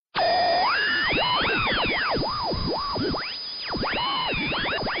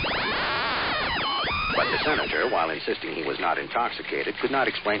senator, while insisting he was not intoxicated, could not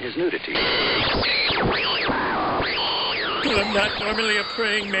explain his nudity. I'm not normally a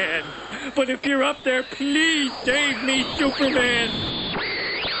praying man, but if you're up there, please save me, Superman!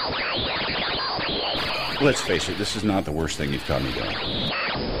 Let's face it, this is not the worst thing you've caught me doing.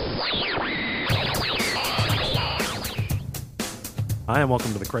 Hi, and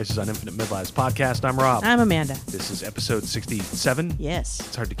welcome to the Crisis on Infinite Midlives podcast. I'm Rob. I'm Amanda. This is episode 67. Yes.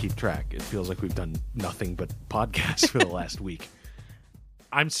 It's hard to keep track. It feels like we've done nothing but podcasts for the last week.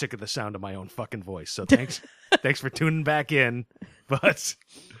 I'm sick of the sound of my own fucking voice, so thanks for tuning back in. But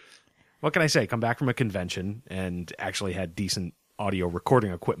what can I say? Come back from a convention and actually had decent audio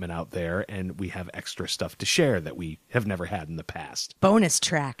recording equipment out there, and we have extra stuff to share that we have never had in the past. Bonus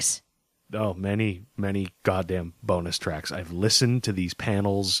tracks. Oh, many, many goddamn bonus tracks. I've listened to these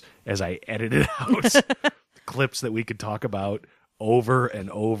panels as I edited out clips that we could talk about over and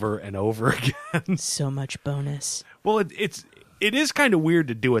over and over again. So much bonus. Well, it is kind of weird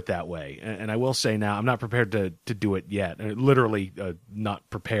to do it that way. And I will say now, I'm not prepared to do it yet. Literally not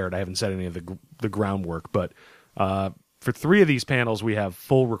prepared. I haven't said any of the groundwork. But for 3 of these panels, we have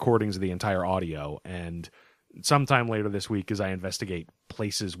full recordings of the entire audio. And sometime later this week, as I investigate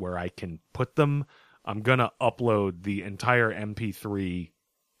places where I can put them, I'm going to upload the entire MP3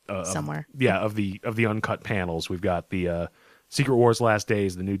 somewhere. Of the uncut panels. We've got the Secret Wars Last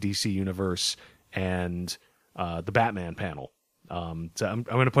Days, the new DC Universe, and the Batman panel. So I'm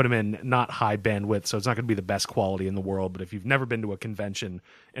going to put them in not high bandwidth, so it's not going to be the best quality in the world. But if you've never been to a convention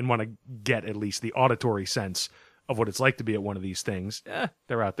and want to get at least the auditory sense of what it's like to be at one of these things,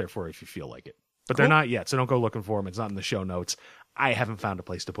 they're out there for you if you feel like it. But they're not yet, so don't go looking for them. It's not in the show notes. I haven't found a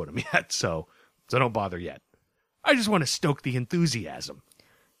place to put them yet, so don't bother yet. I just want to stoke the enthusiasm.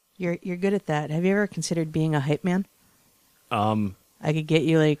 You're good at that. Have you ever considered being a hype man? I could get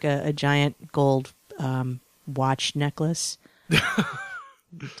you like a giant gold watch necklace.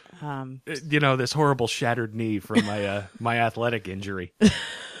 This horrible shattered knee from my athletic injury.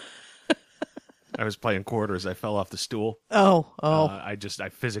 I was playing quarters. I fell off the stool. Oh. I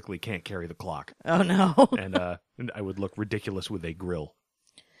physically can't carry the clock. Oh, no. And I would look ridiculous with a grill.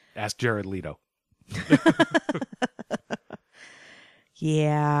 Ask Jared Leto.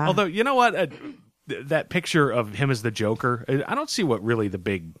 Yeah. Although, you know what? That picture of him as the Joker, I don't see what really the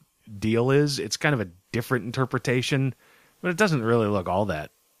big deal is. It's kind of a different interpretation, but it doesn't really look all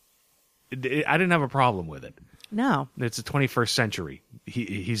that. I didn't have a problem with it. No. It's the 21st century.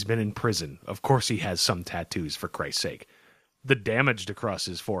 He's been in prison. Of course he has some tattoos, for Christ's sake. The damage across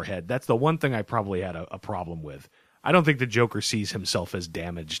his forehead, that's the one thing I probably had a problem with. I don't think the Joker sees himself as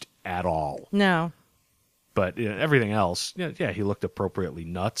damaged at all. No. But everything else, yeah, he looked appropriately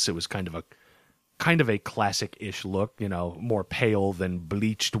nuts. It was kind of a classic-ish look, more pale than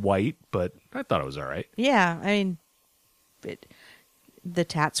bleached white, but I thought it was all right. Yeah, I mean, the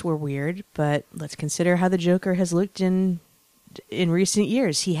tats were weird, but let's consider how the Joker has looked in recent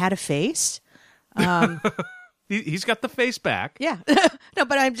years. He had a face. He's got the face back. Yeah. No,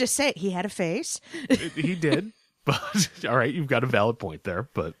 but I'm just saying, he had a face. He did. But all right, you've got a valid point there,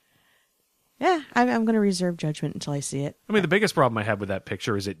 but yeah, I'm going to reserve judgment until I see it. I mean, the biggest problem I had with that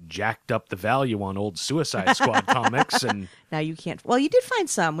picture is it jacked up the value on old Suicide Squad comics, and now you can't. Well, you did find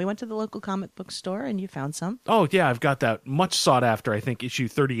some. We went to the local comic book store, and you found some. Oh yeah, I've got that much sought after. I think issue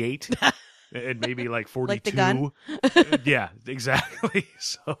 38, and maybe like 42. Like the gun? Yeah, exactly.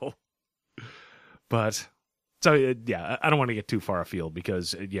 So, yeah, I don't want to get too far afield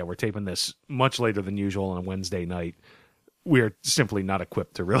because we're taping this much later than usual on a Wednesday night. We're simply not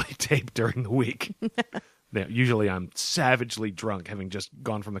equipped to really tape during the week. Usually I'm savagely drunk, having just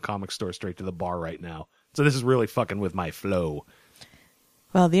gone from the comic store straight to the bar right now. So this is really fucking with my flow.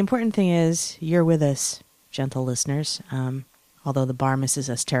 Well, the important thing is you're with us, gentle listeners, although the bar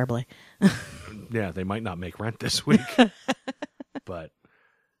misses us terribly. Yeah, they might not make rent this week. But,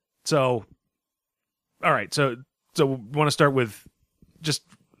 so, all right, so we want to start with just...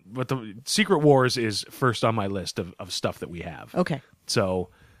 But the Secret Wars is first on my list of stuff that we have. Okay. So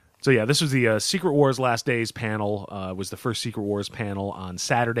yeah, this was the Secret Wars Last Days panel. Was the first Secret Wars panel on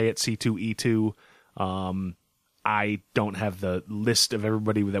Saturday at C2E2. I don't have the list of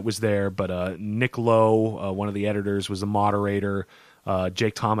everybody that was there, but Nick Lowe, one of the editors, was the moderator.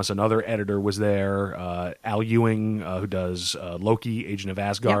 Jake Thomas, another editor, was there. Al Ewing, who does Loki, Agent of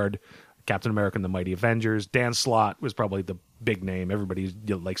Asgard. Yep. Captain America and the Mighty Avengers. Dan Slott was probably the big name. Everybody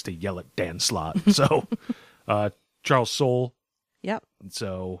likes to yell at Dan Slott. So, Charles Soule. Yep.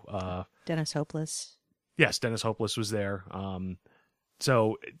 So, Dennis Hopeless. Yes, Dennis Hopeless was there.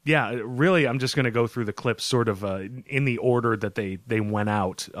 So, yeah, really, I'm just going to go through the clips sort of in the order that they went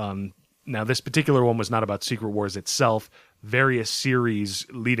out. Now, this particular one was not about Secret Wars itself. Various series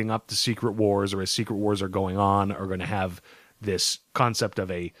leading up to Secret Wars, or as Secret Wars are going on, are going to have this concept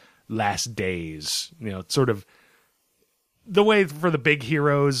of a last days. It's sort of the way for the big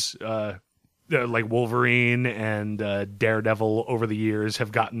heroes, like Wolverine and Daredevil over the years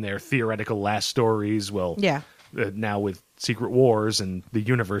have gotten their theoretical last stories. Well, Yeah. Now with Secret Wars and the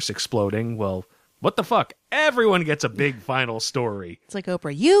universe exploding, well, what the fuck? Everyone gets a big final story. It's like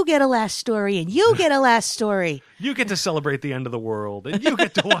Oprah. You get a last story, and you get a last story. You get to celebrate the end of the world, and you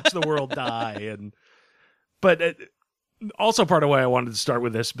get to watch the world die. But also part of why I wanted to start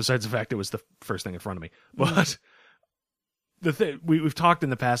with this, besides the fact it was the first thing in front of me, but we've talked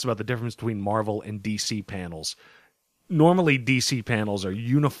in the past about the difference between Marvel and DC panels. Normally, DC panels are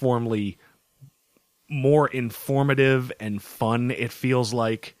uniformly more informative and fun, it feels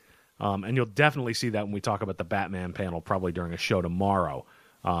like. And you'll definitely see that when we talk about the Batman panel, probably during a show tomorrow,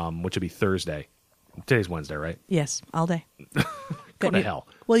 which will be Thursday. Today's Wednesday, right? Yes, all day. Go to hell.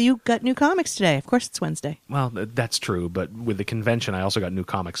 Well, you got new comics today. Of course it's Wednesday. Well, that's true, but with the convention, I also got new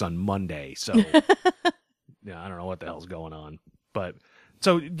comics on Monday, so yeah, I don't know what the hell's going on. But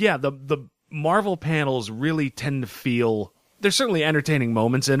so yeah, the Marvel panels really tend to feel, there's certainly entertaining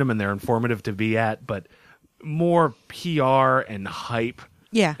moments in them, and they're informative to be at, but more PR and hype.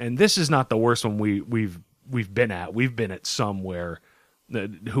 Yeah. And this is not the worst one we've been at. We've been at some where,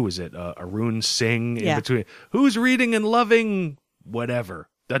 who is it? Arun Singh in between. Who's reading and loving whatever?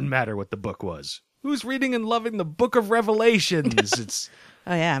 Doesn't matter what the book was. Who's reading and loving the Book of Revelations? It's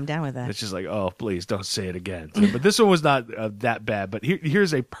Oh yeah, I'm down with that. It's just like, oh, please don't say it again. But this one was not that bad. But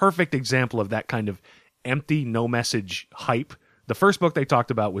here's a perfect example of that kind of empty, no message hype. The first book they talked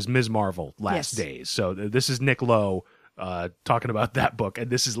about was Ms. Marvel, Last Days. So this is Nick Lowe talking about that book,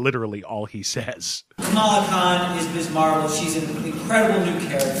 and this is literally all he says. Kamala Khan is Ms. Marvel. She's an incredible new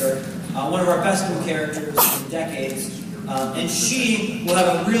character, one of our best new characters in decades. And she will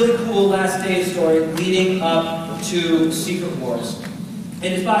have a really cool Last Days story leading up to Secret Wars.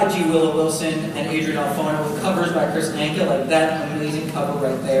 It is by G. Willow Wilson and Adrian Alphona, with covers by Chris Anka, like that amazing cover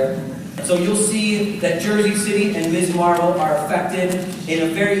right there. So you'll see that Jersey City and Ms. Marvel are affected in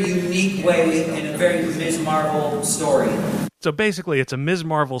a very unique way, in a very Ms. Marvel story. So basically, it's a Ms.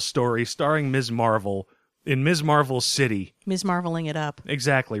 Marvel story starring Ms. Marvel in Ms. Marvel City. Ms. Marveling it up.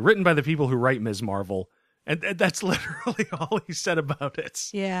 Exactly. Written by the people who write Ms. Marvel. And that's literally all he said about it.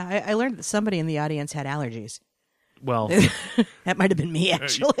 Yeah, I learned that somebody in the audience had allergies. Well, that might have been me,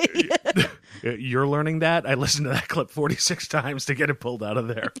 actually. You're learning that? I listened to that clip 46 times to get it pulled out of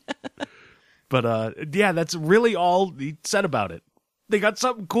there. But yeah, that's really all he said about it. They got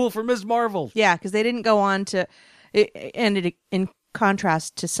something cool for Ms. Marvel. Yeah, because they didn't go on to, and in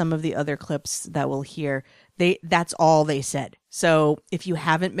contrast to some of the other clips that we'll hear, that's all they said. So if you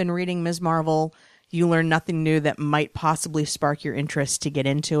haven't been reading Ms. Marvel, you learn nothing new that might possibly spark your interest to get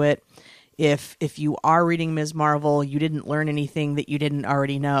into it. If you are reading Ms. Marvel, you didn't learn anything that you didn't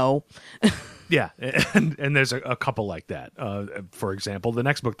already know. Yeah, and there's a couple like that. For example, the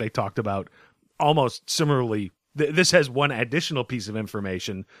next book they talked about almost similarly. This has one additional piece of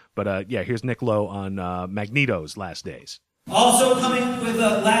information, but yeah, here's Nick Lowe on Magneto's Last Days. Also coming with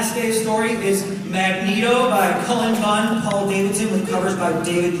a Last Days story is Magneto by Cullen Bunn, Paul Davidson, with covers by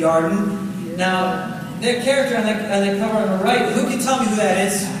David Yarden. Now, their character on the cover on the right, who can tell me who that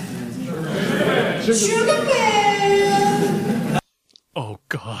is? Sugar Man! Oh,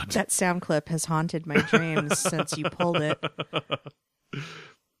 God. That sound clip has haunted my dreams since you pulled it.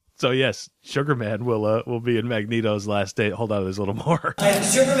 So, yes, Sugar Man will be in Magneto's Last Day. Hold on, there's a little more.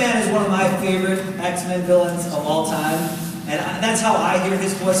 Sugar Man is one of my favorite X-Men villains of all time. And that's how I hear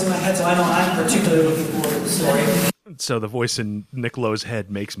his voice in my head, so I know I'm particularly looking forward to the story. So the voice in Nick Lowe's head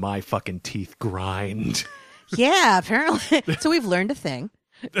makes my fucking teeth grind. Yeah, apparently. So we've learned a thing.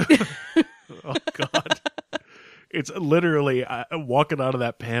 Oh, God. It's literally, walking out of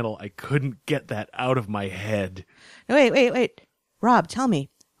that panel, I couldn't get that out of my head. No, wait. Rob, tell me,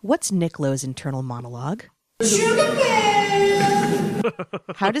 what's Nick Lowe's internal monologue? Sugar Man!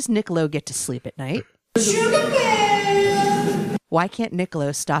 How does Nick Lowe get to sleep at night? Sugar Man! Why can't Nick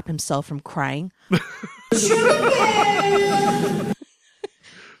Lowe stop himself from crying? Sugar Man!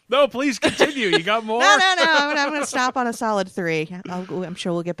 No, please continue. You got more? No. I'm going to stop on a solid 3. I'm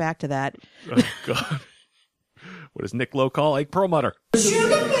sure we'll get back to that. Oh, God. What does Nick Lowe call a Perlmutter?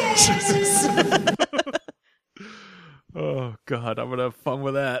 Sugar Man! Oh, God. I'm going to have fun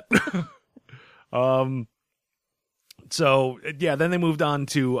with that. So, yeah, then they moved on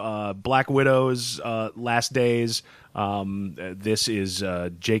to Black Widow's Last Days. This is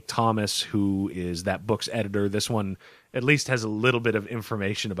Jake Thomas, who is that book's editor. This one at least has a little bit of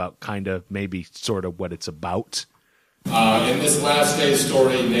information about kind of maybe sort of what it's about. In this Last Days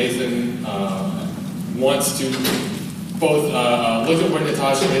story, Nathan wants to both look at where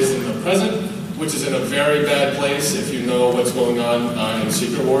Natasha is in the present, which is in a very bad place if you know what's going on in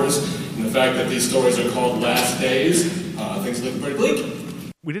Secret Wars, and the fact that these stories are called Last Days, things look pretty bleak.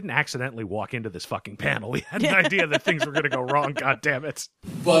 We didn't accidentally walk into this fucking panel. We had an idea that things were going to go wrong, goddammit.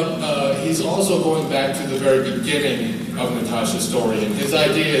 But he's also going back to the very beginning of Natasha's story, and his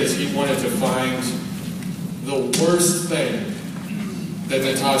idea is he wanted to find the worst thing that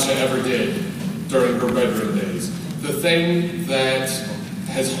Natasha ever did during her bedroom days. The thing that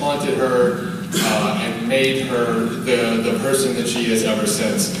has haunted her and made her the person that she is ever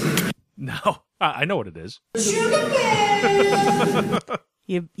since. No, I know what it is.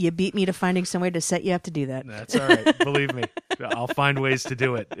 You beat me to finding some way to set you up to do that. That's all right. Believe me. I'll find ways to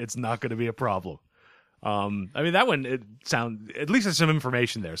do it. It's not going to be a problem. I mean, that one, at least there's some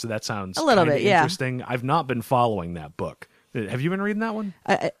information there, so that sounds a little bit, yeah, interesting. I've not been following that book. Have you been reading that one?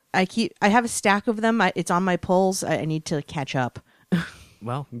 I have a stack of them. It's on my pulls. I need to catch up.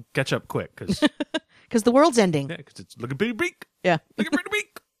 Well, catch up quick, because the world's ending. Yeah, because it's looking pretty bleak. Yeah, looking pretty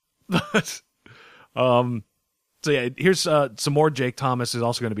bleak. So yeah, here's some more Jake Thomas. Is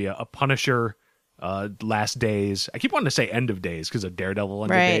also going to be a Punisher Last Days. I keep wanting to say End of Days because of Daredevil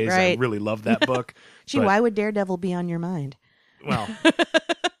End of Days. Right. I really love that book. Gee, why would Daredevil be on your mind? Well,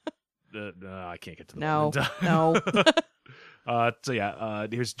 I can't get to the No. So yeah,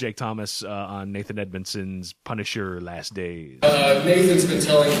 here's Jake Thomas on Nathan Edmondson's Punisher Last Days. Nathan's been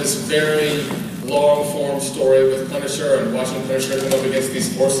telling this very long-form story with Punisher and watching Punisher come up against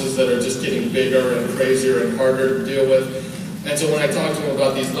these forces that are just getting bigger and crazier and harder to deal with. And so when I talked to him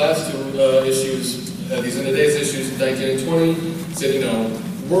about these last two issues, these End of Days issues, 19 and 20, he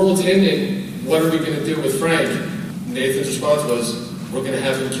said, world's ending, what are we going to do with Frank? Nathan's response was, we're going to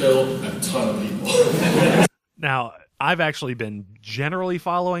have him kill a ton of people. Now, I've actually been generally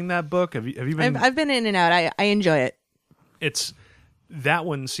following that book. Have you been? I've been in and out. I enjoy it. That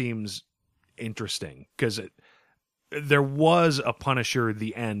one seems interesting because there was a Punisher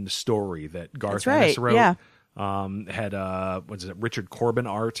The End story that Garth Ennis wrote. Yeah. Had Richard Corbin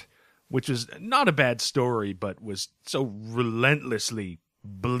art, which is not a bad story, but was so relentlessly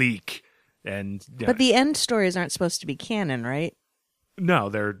bleak and. But the end stories aren't supposed to be canon, right? No,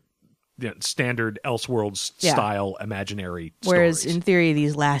 they're standard Elseworlds style imaginary Whereas stories. in theory,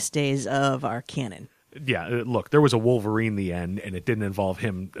 these Last Days of are canon. Yeah, look, there was a Wolverine The End, and it didn't involve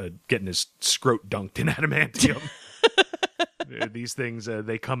him getting his scrot dunked in adamantium. These things,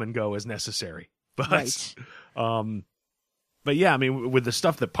 they come and go as necessary. But, right. But yeah, I mean, with the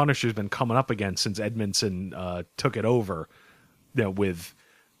stuff that Punisher's been coming up against since Edmondson took it over, with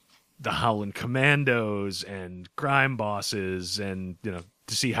the Howling Commandos and crime bosses, and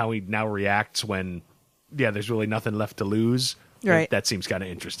to see how he now reacts when, there's really nothing left to lose. Right. That seems kind of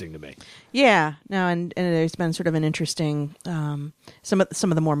interesting to me. Yeah. No, and there's been sort of an interesting some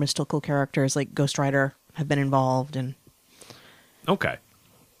of the more mystical characters like Ghost Rider have been involved and. Okay.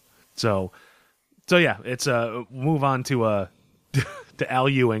 So yeah, it's move on to to Al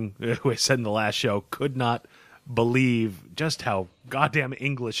Ewing, who I said in the last show could not believe just how goddamn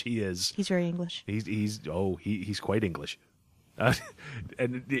English he is. He's very English. He's quite English.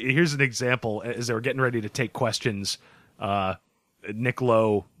 And here's an example. As they were getting ready to take questions, Nick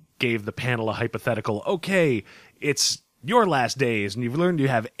Lowe gave the panel a hypothetical. Okay, it's your last days, and you've learned you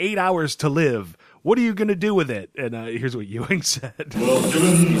have 8 hours to live. What are you going to do with it? And here's what Ewing said. Well,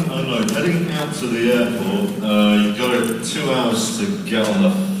 given, heading out to the airport, you've got 2 hours to get on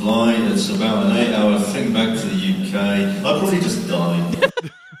the flight. It's about an 8-hour thing back to the UK. I'd probably just die.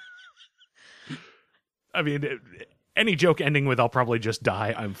 I mean, any joke ending with "I'll probably just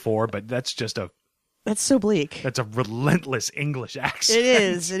die," I'm for, but that's so bleak. That's a relentless English accent.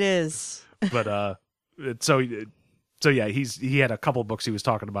 It is. But so yeah, he had a couple books he was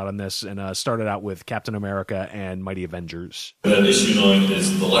talking about on this, and started out with Captain America and Mighty Avengers. Then issue 9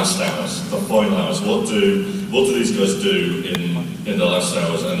 is the last hours, the final hours. What do these guys do in the last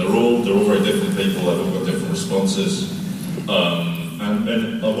hours? And they're all very different people. They've all got different responses.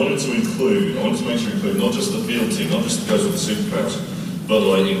 And I wanted to make sure to include not just the field team, not just the guys with the superpowers, but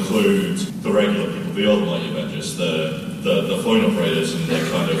include the regular people, the other Mighty Avengers, the phone operators, and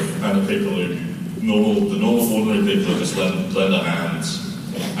the people who. The normal ordinary people who just lend a hand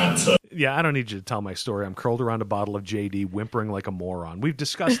and yeah, I don't need you to tell my story. I'm curled around a bottle of JD, whimpering like a moron. We've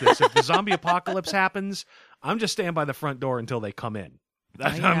discussed this. If the zombie apocalypse happens, I'm just staying by the front door until they come in.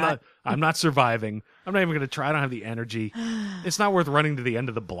 Yeah. I'm not surviving. I'm not even going to try. I don't have the energy. It's not worth running to the end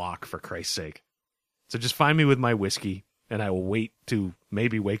of the block, for Christ's sake. So just find me with my whiskey, and I will wait to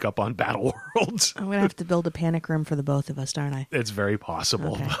maybe wake up on Battle Worlds. I'm going to have to build a panic room for the both of us, aren't I? It's very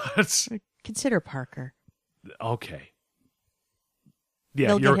possible. Okay. But Consider Parker. okay. Yeah,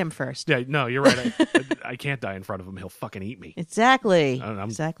 They'll get him first. Yeah, no, you're right. I can't die in front of him. He'll fucking eat me. Exactly.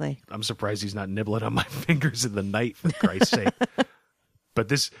 Exactly. I'm surprised he's not nibbling on my fingers in the night, for Christ's sake. But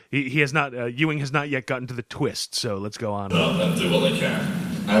he has not. Ewing has not yet gotten to the twist. So let's go on. And do what they can.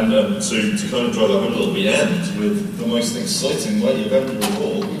 And to kind of draw that home a little, we end with the most exciting way of ending of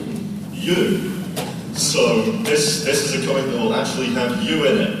all. You. So this is a comic that will actually have you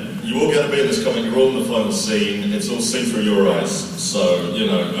in it. You all get to be in this comic. You're all in the final scene. It's all seen through your eyes. So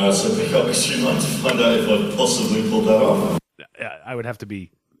so pick up issue 9 to find out if I possibly pulled that off. I would have to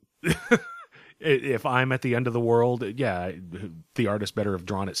be. If I'm at the end of the world, yeah, the artist better have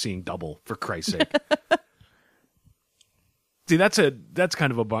drawn it seeing double, for Christ's sake. See, that's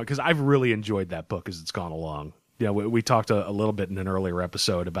kind of a bummer, because I've really enjoyed that book as it's gone along. Yeah, we talked a little bit in an earlier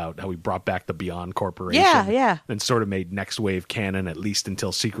episode about how we brought back the Beyond Corporation. Yeah. And sort of made Next Wave canon, at least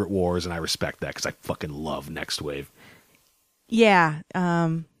until Secret Wars, and I respect that, because I fucking love Next Wave. Yeah,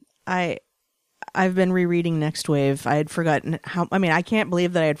 I've been rereading Next Wave. I had forgotten I can't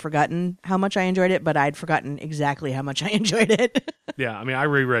believe that I had forgotten how much I enjoyed it, but I'd forgotten exactly how much I enjoyed it. Yeah, I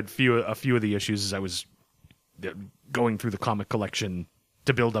reread a few of the issues as I was going through the comic collection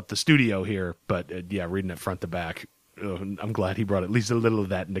to build up the studio here, but reading it front to back, I'm glad he brought at least a little of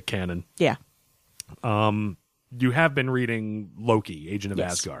that into canon. Yeah. You have been reading Loki, Agent of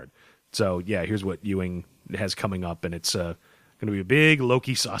Yes. Asgard. So, yeah, here's what Ewing has coming up, and it's going to be a big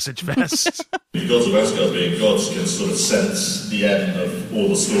Loki sausage fest. The gods of Asgard being gods can sort of sense the end of all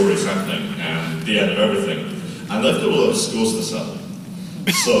the stories happening and the end of everything. And they've got a lot of scores to settle.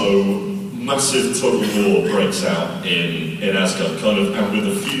 So massive total war breaks out in Asgard, kind of, and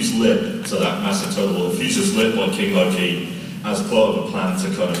with a fuse lit to that massive total war. The fuse is lit by King Loki as part of a plan to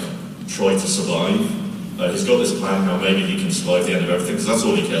kind of try to survive. He's got this plan how maybe he can survive the end of everything, because that's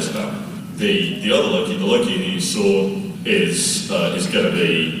all he cares about. The other Loki, the Loki that you saw, is going to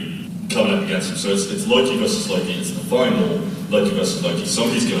be coming up against him. So it's Loki versus Loki. It's the final Loki versus Loki.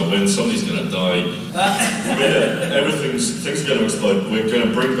 Somebody's going to win. Somebody's going to die. Things are going to explode. We're going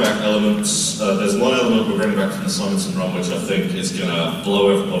to bring back elements. There's one element we're bringing back from the Simonson run, which I think is going to blow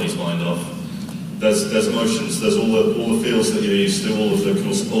everybody's mind off. There's emotions. There's all the feels that you're used to, all of that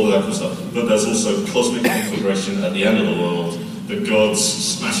cool stuff. But there's also cosmic conflagration at the end of the world. The gods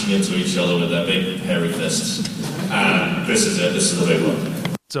smashing into each other with their big hairy fists. And this is it. This is the big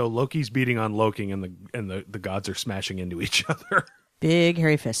one. So Loki's beating on Loki, and the gods are smashing into each other. Big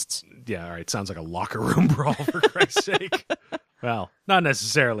hairy fists. Yeah, all right. Sounds like a locker room brawl, for Christ's sake. Well, not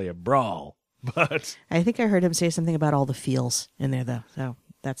necessarily a brawl, but I think I heard him say something about all the feels in there, though. So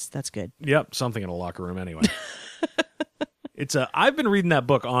that's good. Yep, something in a locker room anyway. I've been reading that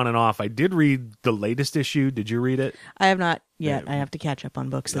book on and off. I did read the latest issue. Did you read it? I have not yet. I have to catch up on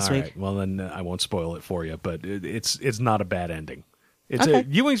books this week. Right. Well, then I won't spoil it for you, but it's not a bad ending.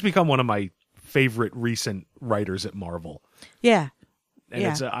 Ewing's become one of my favorite recent writers at Marvel. Yeah.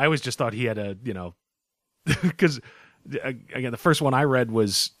 And I always just thought he had because again, the first one I read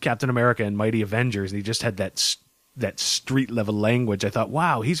was Captain America and Mighty Avengers, and he just had that street level language. I thought,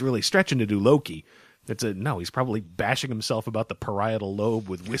 wow, he's really stretching to do Loki. No, he's probably bashing himself about the parietal lobe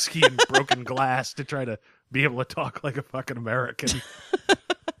with whiskey and broken glass to try to be able to talk like a fucking American.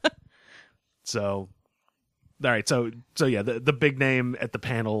 So, all right, so yeah, the big name at the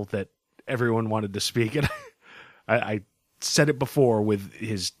panel that everyone wanted to speak, and I said it before with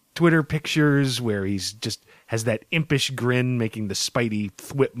his Twitter pictures where he's just has that impish grin making the Spidey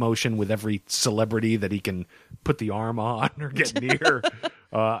thwip motion with every celebrity that he can put the arm on or get near.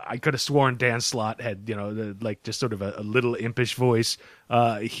 I could have sworn Dan Slott had, just sort of a little impish voice.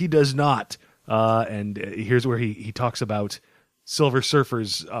 He does not. And here's where he talks about Silver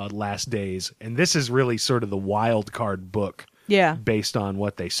Surfer's last days. And this is really sort of the wild card book. Yeah. Based on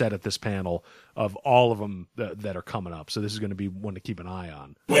what they said at this panel of all of them that are coming up. So this is going to be one to keep an eye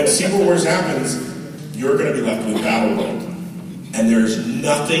on. When Secret Wars happens, you're going to be left with Battleworld. And there's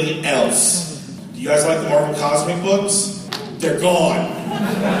nothing else. Do you guys like the Marvel Cosmic books? They're gone.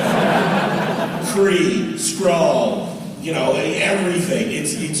 Kree, Skrull, everything.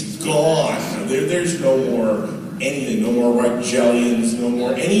 It's gone. There's no more anything. No more Reptilians. No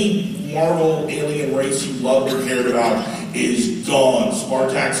more any Marvel alien race you loved or cared about is gone.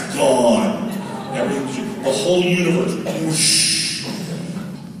 Spartak's gone. Everything, the whole universe. Whoosh.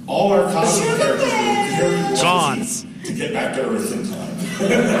 All our cosmic characters were very Gone. lucky to get back to Earth in time.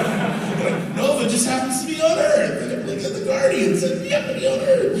 Nova just happens to be on Earth. And look at the Guardians and happen to be on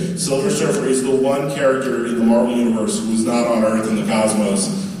Earth. Silver Surfer is the one character in the Marvel Universe who is not on Earth in the cosmos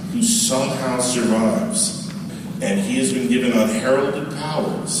who somehow survives. And he has been given unheralded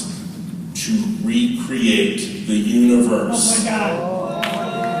powers to recreate the universe. Oh my God.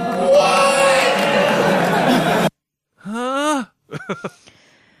 Huh?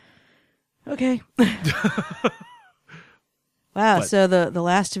 Okay. Wow, so the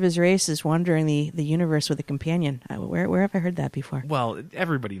last of his race is wandering the universe with a companion. Where have I heard that before? Well,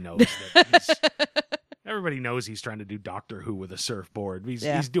 everybody knows that everybody knows he's trying to do Doctor Who with a surfboard.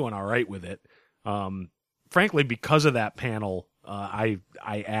 He's doing all right with it. Frankly, because of that panel, I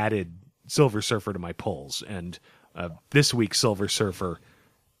added Silver Surfer to my polls, and this week Silver Surfer,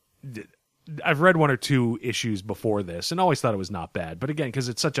 I've read one or two issues before this and always thought it was not bad. But again, because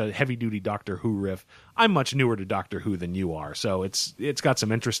it's such a heavy-duty Doctor Who riff, I'm much newer to Doctor Who than you are. So it's got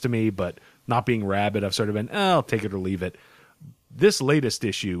some interest to me, but not being rabid, I've sort of been, I'll take it or leave it. This latest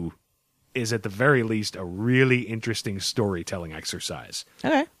issue is at the very least a really interesting storytelling exercise.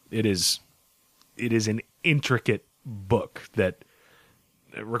 Okay. It is an intricate book that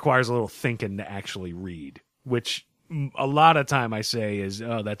requires a little thinking to actually read, which a lot of time I say is,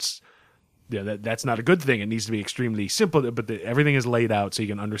 that's not a good thing. It needs to be extremely simple, but everything is laid out so you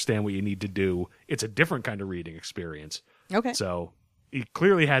can understand what you need to do. It's a different kind of reading experience. Okay. So he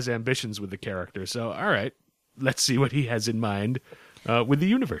clearly has ambitions with the character. So, all right, let's see what he has in mind with the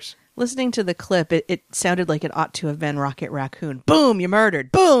universe. Listening to the clip, it sounded like it ought to have been Rocket Raccoon. Boom, you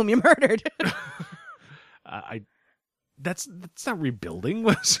murdered. Boom, you murdered. That's not rebuilding.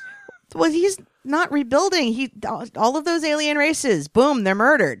 Well, he's not rebuilding. All of those alien races, boom, they're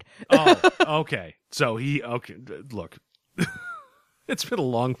murdered. Oh, okay. So look, it's been a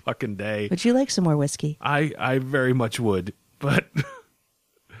long fucking day. Would you like some more whiskey? I very much would, but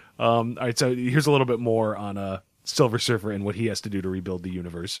all right. So here's a little bit more on Silver Surfer and what he has to do to rebuild the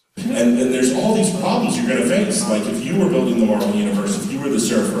universe. And there's all these problems you're going to face. Like if you were building the Marvel Universe, if you were the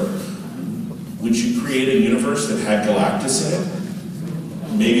Surfer, would you create a universe that had Galactus in it?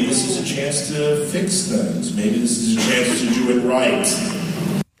 Maybe this is a chance to fix things. Maybe this is a chance to do it right.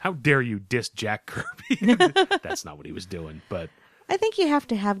 How dare you diss Jack Kirby? That's not what he was doing, but I think you have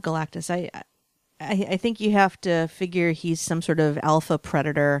to have Galactus. I think you have to figure he's some sort of alpha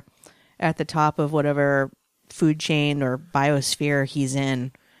predator at the top of whatever food chain or biosphere he's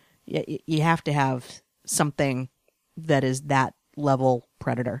in. You have to have something that is that level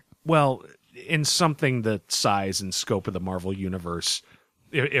predator. Well, in something the size and scope of the Marvel Universe,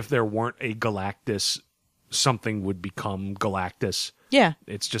 if there weren't a Galactus, something would become Galactus. Yeah.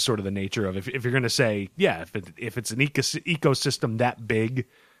 It's just sort of the nature of, if you're going to say, if it's an ecosystem that big,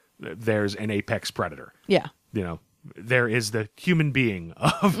 there's an apex predator. Yeah. There is the human being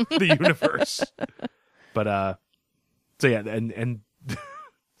of the universe. But, so yeah, and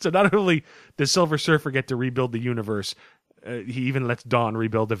so not only does Silver Surfer get to rebuild the universe, he even lets Dawn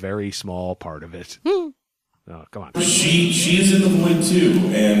rebuild a very small part of it. Oh, come on. She's in the void too,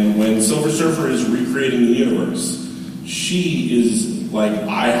 and when Silver Surfer is recreating the universe, she is like,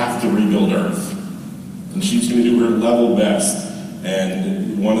 I have to rebuild Earth. And she's going to do her level best.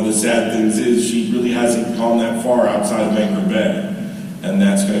 And one of the sad things is she really hasn't gone that far outside of Anchor Bay. And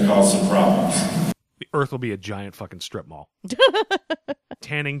that's going to cause some problems. The Earth will be a giant fucking strip mall.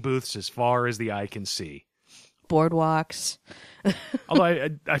 Tanning booths as far as the eye can see. Boardwalks. Although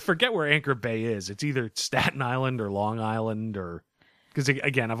I forget where Anchor Bay is. It's either Staten Island or Long Island, or because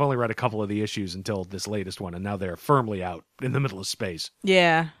again, I've only read a couple of the issues until this latest one, and now they're firmly out in the middle of space.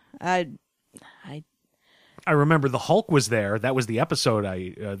 Yeah, I remember the Hulk was there. That was the episode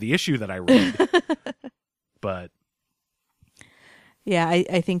the issue that I read. But yeah,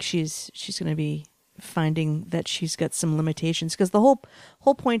 I think she's going to be finding that she's got some limitations, because the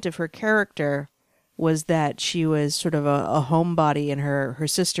whole point of her character was that she was sort of a homebody, and her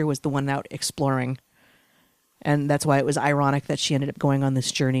sister was the one out exploring. And that's why it was ironic that she ended up going on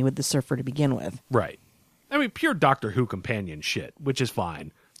this journey with the Surfer to begin with. Right. I mean, pure Doctor Who companion shit, which is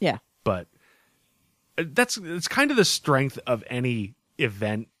fine. Yeah. But it's kind of the strength of any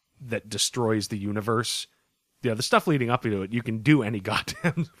event that destroys the universe. The stuff leading up to it, you can do any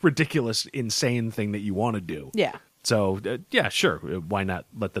goddamn ridiculous, insane thing that you want to do. Yeah. So, yeah, sure. Why not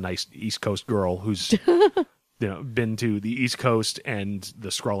let the nice East Coast girl who's been to the East Coast and the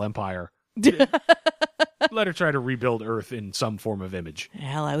Skrull Empire, let her try to rebuild Earth in some form of image.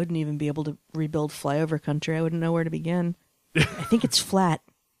 Hell, I wouldn't even be able to rebuild flyover country. I wouldn't know where to begin. I think it's flat.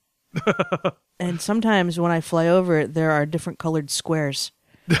 And sometimes when I fly over it, there are different colored squares.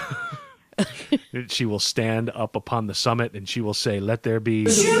 She will stand up upon the summit and she will say, "Let there be."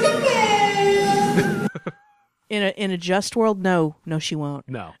 In a just world, no, she won't.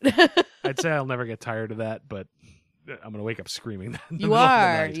 No, I'd say I'll never get tired of that, but I'm gonna wake up screaming that. You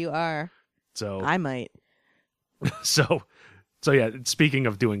are. So I might. So yeah. Speaking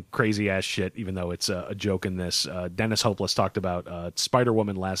of doing crazy ass shit, even though it's a joke in this, Dennis Hopeless talked about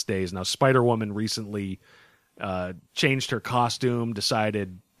Spider-Woman Last Days. Now, Spider-Woman recently changed her costume,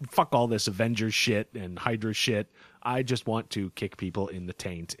 decided fuck all this Avengers shit and Hydra shit. I just want to kick people in the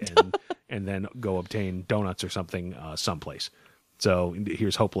taint and then go obtain donuts or something someplace. So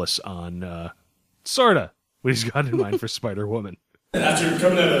here's Hopeless on sorta what he's got in mind for Spider-Woman. After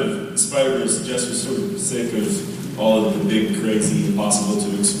coming out of Spider-Verse, Jess was sort of sick of all of the big, crazy, impossible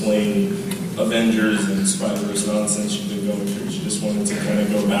to explain Avengers and Spider-Verse nonsense she'd been going through. She just wanted to kind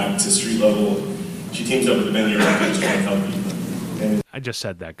of go back to street level. She teams up with Benny Urban to try and help people. And I just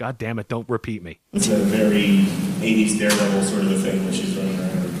said that. God damn it, don't repeat me. it's a very 80s Daredevil sort of a thing where she's running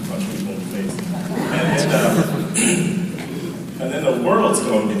around and punching people in the face. And then the world's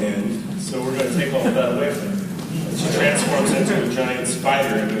going to end, so we're going to take all of that away from her. And she transforms into a giant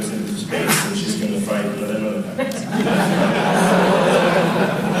spider and goes into space, and she's going to fight whatever happens.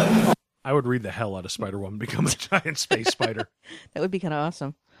 I would read the hell out of Spider-Woman become a giant space spider. That would be kind of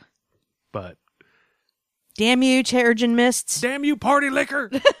awesome. But Damn you, Terrigen Mists. damn you, party liquor!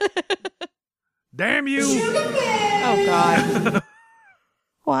 Damn you! Oh, God.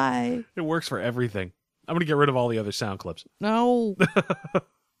 Why? It works for everything. I'm gonna get rid of all the other sound clips. No.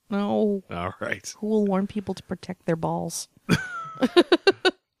 No. All right. Who will warn people to protect their balls? God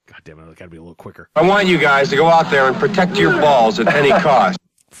damn it! I gotta be a little quicker. I want you guys to go out there and protect your balls at any cost.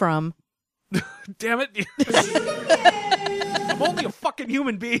 From? Damn it! I'm only a fucking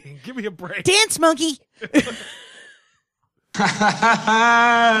human being. Give me a break. Dance Monkey!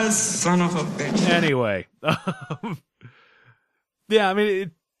 Son of a bitch. Anyway, yeah, I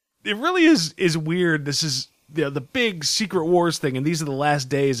mean, it really is weird. This is the big Secret Wars thing, and these are the last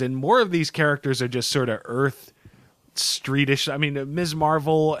days, and more of these characters are just sort of Earth streetish. I mean, Ms.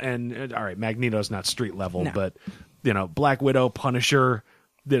 Marvel and all right, Magneto's not street level, No. but Black Widow, Punisher.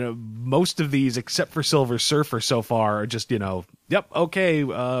 Most of these, except for Silver Surfer so far, are just yep, okay,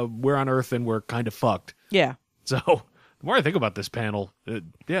 we're on Earth and we're kind of fucked. Yeah. So the more I think about this panel,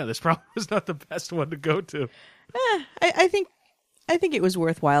 this probably was not the best one to go to. I think it was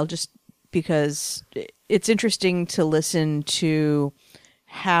worthwhile just because it's interesting to listen to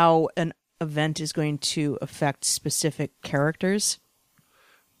how an event is going to affect specific characters.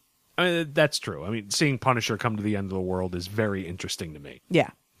 I mean, that's true. I mean, seeing Punisher come to the end of the world is very interesting to me. Yeah.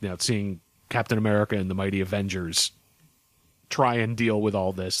 Seeing Captain America and the Mighty Avengers try and deal with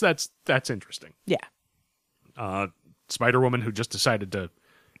all this, that's interesting. Yeah. Spider-Woman, who just decided to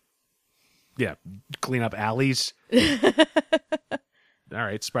clean up alleys. All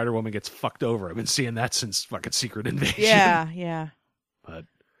right, Spider-Woman gets fucked over. I've been seeing that since fucking Secret Invasion. Yeah. But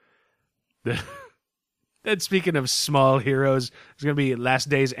then speaking of small heroes, there's going to be Last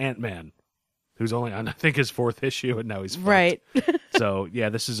Days Ant-Man, who's only on, I think, his 4th issue, and now he's fucked. Right. So, yeah, I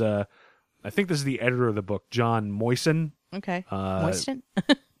think this is the editor of the book, John Moyson. Okay. Moisten?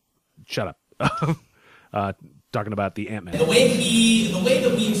 Shut up. Talking about the Ant-Man. The way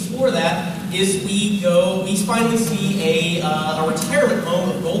that we explore that is we finally see a retirement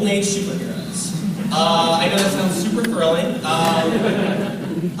home of Golden Age superheroes. I know that sounds super thrilling.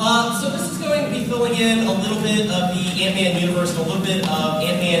 So this is going to be filling in a little bit of the Ant-Man universe and a little bit of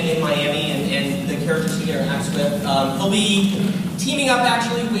Ant-Man in Miami and the characters he interacts with. He'll be teaming up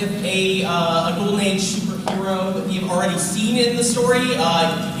actually with a Golden Age superhero that we've already seen in the story.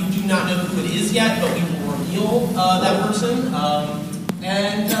 You do not know who it is yet, but we will reveal that person.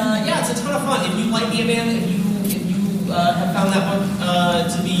 It's a ton of fun. If you like Ant-Man, if you have found that book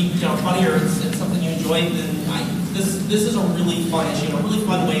to be funny or it's something you enjoy, then this is a really fun issue, a really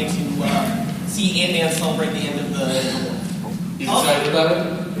fun way to see Ant-Man celebrate the end of the world. He's excited about it?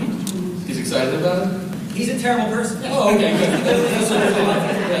 He's excited about it? He's a terrible person. Oh, okay, good.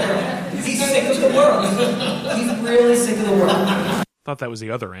 He's sick of the world. He's really sick of the world. Thought that was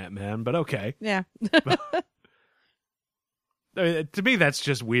the other Ant-Man, but okay. Yeah. I mean, to me, that's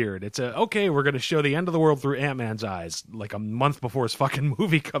just weird. It's okay, we're going to show the end of the world through Ant-Man's eyes, like a month before his fucking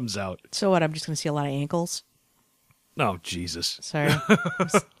movie comes out. So what, I'm just going to see a lot of ankles? Oh, Jesus. Sorry.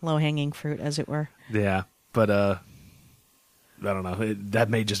 Low-hanging fruit, as it were. Yeah, but I don't know. That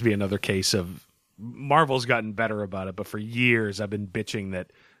may just be another case of Marvel's gotten better about it, but for years I've been bitching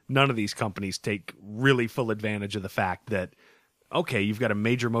that none of these companies take really full advantage of the fact that okay, you've got a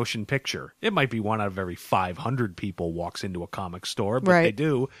major motion picture. It might be one out of every 500 people walks into a comic store, but Right. they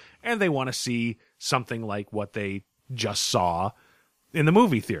do, and they want to see something like what they just saw in the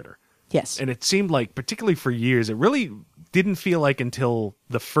movie theater. Yes. And it seemed like, particularly for years, it really didn't feel like until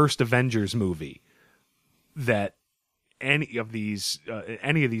the first Avengers movie that any of these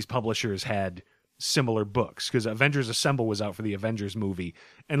publishers had similar books, because Avengers Assemble was out for the Avengers movie,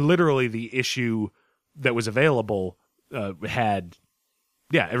 and literally the issue that was available had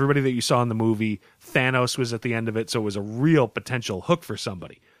everybody that you saw in the movie. Thanos was at the end of it, so it was a real potential hook for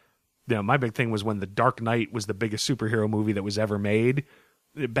somebody. My big thing was when The Dark Knight was the biggest superhero movie that was ever made.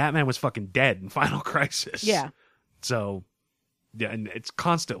 Batman was fucking dead in Final Crisis. Yeah. So, and it's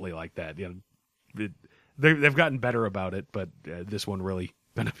constantly like that. They've gotten better about it, but this one really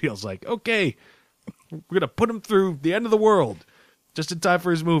kind of feels like, okay, we're going to put him through the end of the world just in time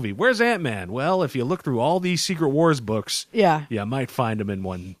for his movie. Where's Ant-Man? Well, if you look through all these Secret Wars books, you might find him in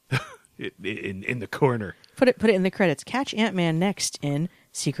one in the corner. Put it in the credits. Catch Ant-Man next in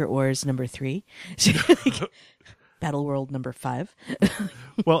Secret Wars number 3. Battle World number 5.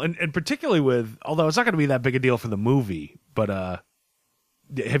 Well, and particularly with, although it's not going to be that big a deal for the movie, but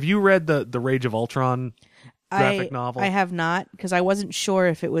have you read the Rage of Ultron graphic novel? I have not, because I wasn't sure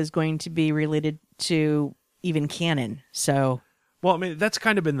if it was going to be related to even canon. So, well, I mean, that's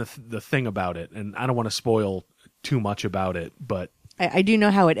kind of been the thing about it, and I don't want to spoil too much about it, but I do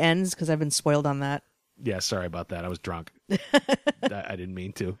know how it ends because I've been spoiled on that. Yeah, sorry about that. I was drunk. I didn't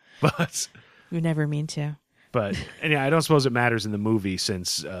mean to, but you never mean to. But and I don't suppose it matters in the movie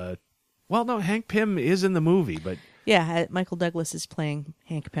since, well, no, Hank Pym is in the movie, but yeah, Michael Douglas is playing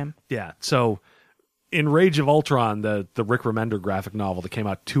Hank Pym. Yeah, so in Rage of Ultron, the Rick Remender graphic novel that came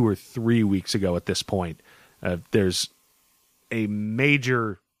out 2 or 3 weeks ago at this point, there's a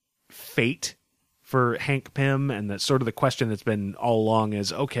major fate for Hank Pym, and that's sort of the question that's been all along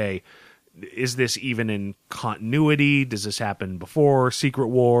is, okay, is this even in continuity? Does this happen before Secret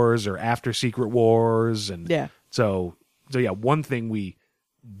Wars or after Secret Wars? And yeah. So yeah, one thing we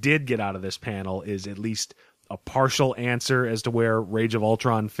did get out of this panel is at least a partial answer as to where Rage of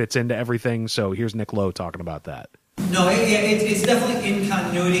Ultron fits into everything. So here's Nick Lowe talking about that. No, it's definitely in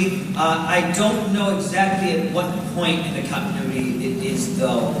continuity. I don't know exactly at what point in the continuity it is,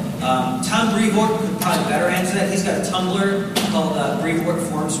 though. Tom Brevoort could probably better answer that. He's got a Tumblr called Brevoort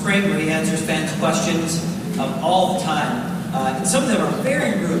Formspring, where he answers fans' questions all the time. And some of them are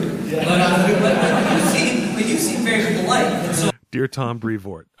very rude, but you seem very polite. And so, Dear Tom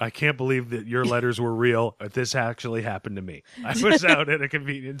Brevoort, I can't believe that your letters were real. But this actually happened to me. I was out at a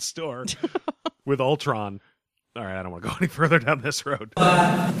convenience store with Ultron. All right, I don't want to go any further down this road.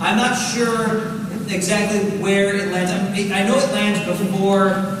 I'm not sure exactly where it lands. I know it lands before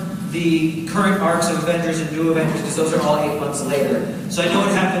the current arcs of Avengers and New Avengers, because those are all 8 months later. So I know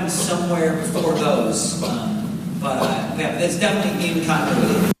it happens somewhere before those. But it's definitely in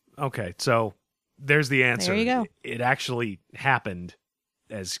continuity. Okay, so there's the answer. There you go. It actually happened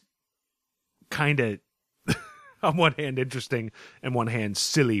as kind of, on one hand, interesting, and one hand,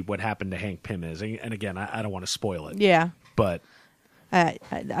 silly what happened to Hank Pym is. And again, I don't want to spoil it. Yeah. But I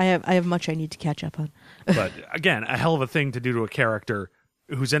have much I need to catch up on. But again, a hell of a thing to do to a character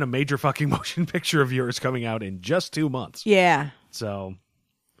who's in a major fucking motion picture of yours coming out in just 2 months. Yeah. So,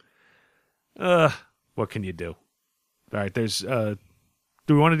 what can you do? All right, there's, do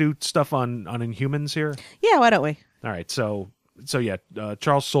we want to do stuff on Inhumans here? Yeah, why don't we? All right, so yeah,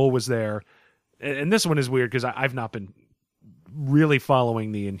 Charles Soule was there. And this one is weird because I've not been really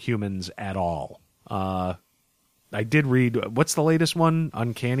following the Inhumans at all. I did read, what's the latest one?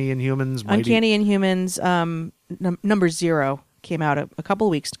 Uncanny Inhumans? Uncanny Inhumans, number 0 came out a couple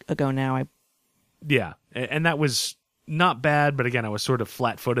of weeks ago now. Yeah, and that was not bad, but again, I was sort of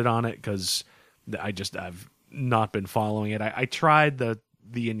flat-footed on it because I've not been following it. I tried the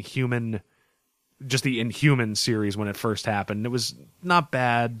Inhuman series when it first happened. It was not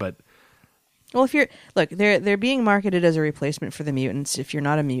bad, but... Well, they're being marketed as a replacement for the mutants. If you're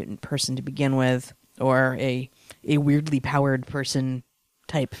not a mutant person to begin with, or a weirdly powered person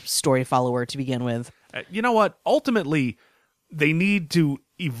type story follower to begin with. You know what? Ultimately, they need to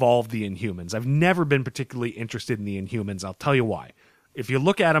evolve the Inhumans. I've never been particularly interested in the Inhumans. I'll tell you why. If you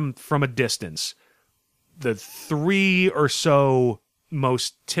look at them from a distance, the 3 or so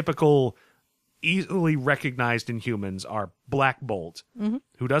most typical, easily recognized Inhumans are Black Bolt,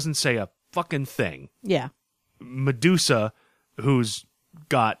 who doesn't say a fucking thing. Yeah. Medusa, who's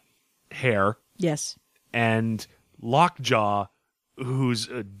got hair. Yes. And Lockjaw, who's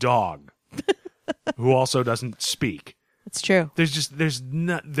a dog, who also doesn't speak. It's true. There's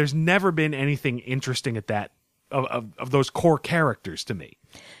never been anything interesting at that of those core characters to me.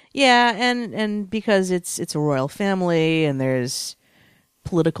 Yeah, and because it's a royal family and there's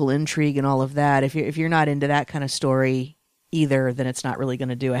political intrigue and all of that. If you're not into that kind of story either, then it's not really going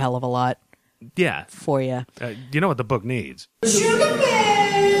to do a hell of a lot. Yeah, for you. You know what the book needs?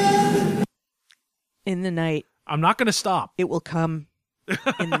 In the night. I'm not going to stop. It will come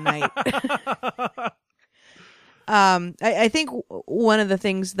in the night. I think one of the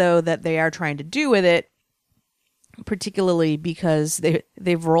things, though, that they are trying to do with it, particularly because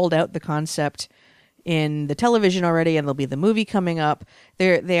they've rolled out the concept in the television already, and there'll be the movie coming up.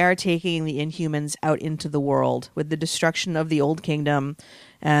 They are taking the Inhumans out into the world with the destruction of the Old Kingdom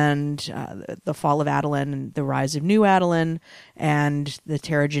and the fall of Attilan and the rise of New Attilan and the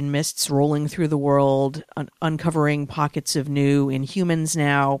Terrigen mists rolling through the world, uncovering pockets of new Inhumans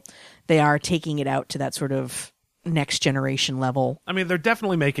now. They are taking it out to that sort of next generation level. I mean, they're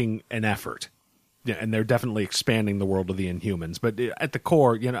definitely making an effort. Yeah, and they're definitely expanding the world of the Inhumans. But at the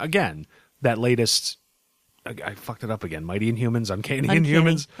core, again, that latest, I fucked it up again. Mighty Inhumans, Uncanny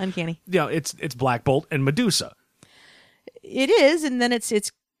Inhumans. Uncanny. It's Black Bolt and Medusa. It is, and then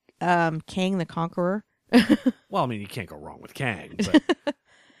it's Kang the Conqueror. Well, I mean, you can't go wrong with Kang.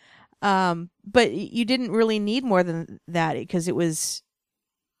 But you didn't really need more than that because it was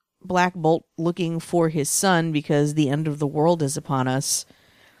Black Bolt looking for his son because the end of the world is upon us.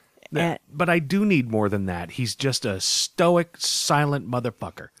 But I do need more than that. He's just a stoic, silent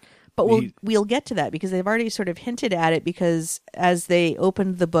motherfucker. But we'll get to that because they've already sort of hinted at it because as they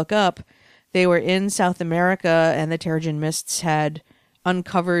opened the book up, they were in South America and the Terrigen Mists had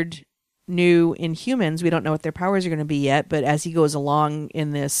uncovered new Inhumans. We don't know what their powers are going to be yet, but as he goes along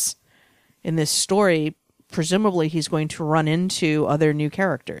in this story, presumably he's going to run into other new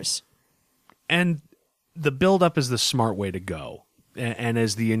characters. And the build-up is the smart way to go. And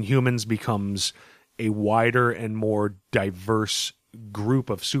as the Inhumans becomes a wider and more diverse group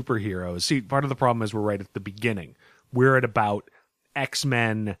of superheroes. See, part of the problem is we're right at the beginning. We're at about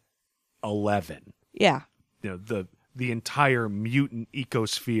X-Men 11. Yeah. The entire mutant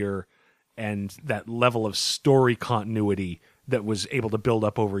ecosphere and that level of story continuity that was able to build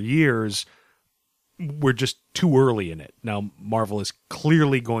up over years, we're just too early in it. Now, Marvel is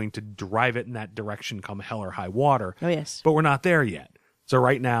clearly going to drive it in that direction come hell or high water. Oh, yes. But we're not there yet. So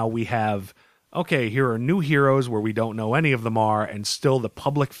right now we have, okay, here are new heroes where we don't know any of them are, and still the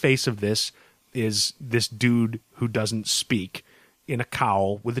public face of this is this dude who doesn't speak in a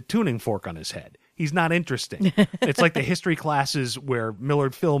cowl with a tuning fork on his head. He's not interesting. It's like the history classes where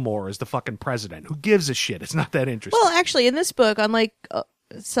Millard Fillmore is the fucking president. Who gives a shit? It's not that interesting. Well, actually, in this book, unlike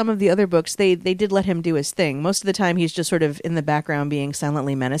some of the other books, they did let him do his thing. Most of the time, he's just sort of in the background being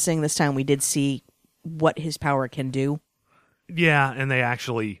silently menacing. This time, we did see what his power can do. Yeah, and they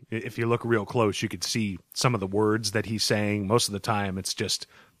actually, if you look real close, you could see some of the words that he's saying. Most of the time, it's just,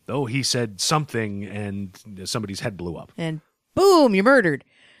 oh, he said something, and somebody's head blew up. And boom, you're murdered.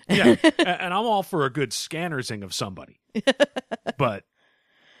 Yeah, and I'm all for a good scannersing of somebody. But...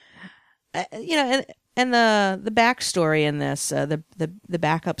 And the backstory in this, the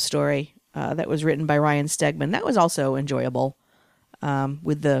backup story that was written by Ryan Stegman, that was also enjoyable.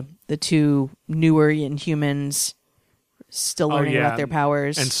 With the two newer Inhumans still learning about their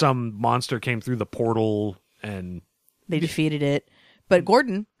powers, and some monster came through the portal, and they defeated it. But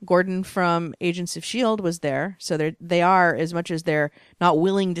Gordon from Agents of S.H.I.E.L.D. was there, so they are, as much as they're not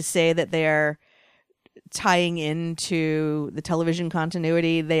willing to say that they are tying into the television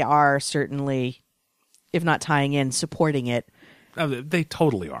continuity, they are certainly, if not tying in, supporting it. They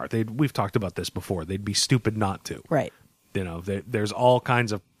totally are. We've talked about this before. They'd be stupid not to. Right. There's all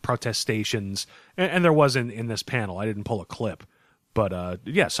kinds of protestations, and there was in this panel. I didn't pull a clip, but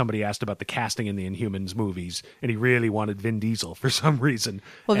somebody asked about the casting in the Inhumans movies, and he really wanted Vin Diesel for some reason.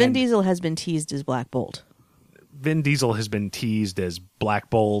 Well, Vin Diesel has been teased as Black Bolt. Vin Diesel has been teased as Black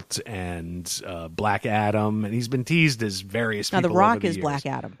Bolt and Black Adam, and he's been teased as various people. Now, The Rock over the is years. Black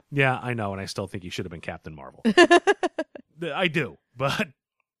Adam. Yeah, I know, and I still think he should have been Captain Marvel. I do, but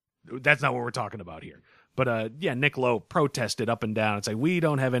that's not what we're talking about here. But Nick Lowe protested up and down and said, we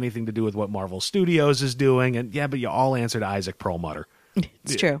don't have anything to do with what Marvel Studios is doing. And but you all answered Isaac Perlmutter.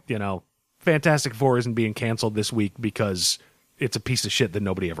 It's true. Fantastic Four isn't being canceled this week because it's a piece of shit that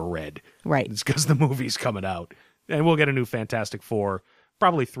nobody ever read. Right. It's because the movie's coming out. And we'll get a new Fantastic Four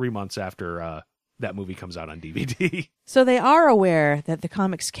probably 3 months after that movie comes out on DVD. So they are aware that the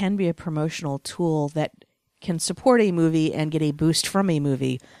comics can be a promotional tool that can support a movie and get a boost from a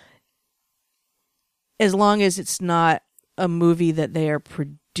movie, as long as it's not a movie that they are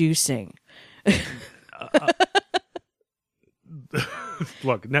producing.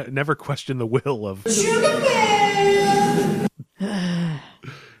 Look, never question the will of...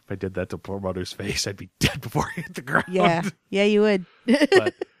 If I did that to poor Mother's face, I'd be dead before I hit the ground. Yeah, you would.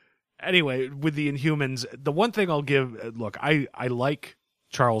 But anyway, with the Inhumans, the one thing I'll give, look, I like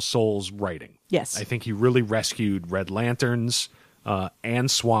Charles Soule's writing. Yes. I think he really rescued Red Lanterns and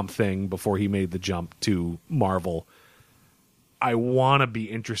Swamp Thing before he made the jump to Marvel. I want to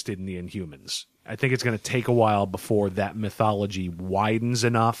be interested in the Inhumans. I think it's going to take a while before that mythology widens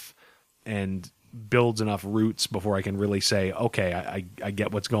enough and builds enough roots before I can really say, okay, I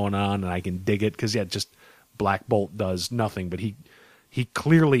get what's going on and I can dig it. Because, yeah, just Black Bolt does nothing. But he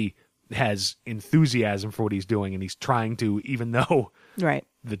clearly has enthusiasm for what he's doing, and he's trying to, even though right.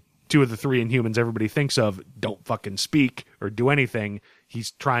 the two of the three Inhumans everybody thinks of don't fucking speak or do anything,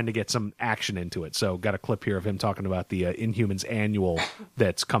 he's trying to get some action into it. So got a clip here of him talking about the Inhumans annual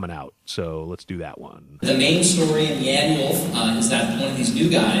that's coming out. So let's do that one. The main story in the annual is that one of these new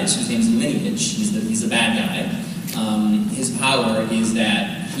guys, whose name's Lineage, he's the bad guy. His power is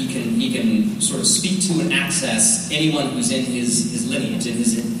that he can sort of speak to and access anyone who's in his lineage, in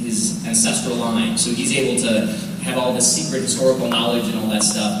his ancestral line. So he's able to have all this secret historical knowledge and all that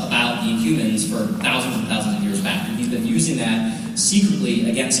stuff about the Inhumans for thousands and thousands of years back. And he's been using that secretly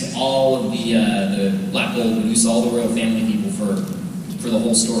against all of the Black Bolt, Medusa, all the royal family people for the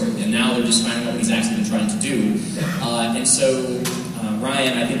whole story. And now they're just finding out what he's actually been trying to do. And so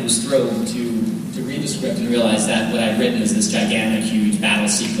Ryan, I think, was thrilled to read the script and realize that what I've written is this gigantic, huge battle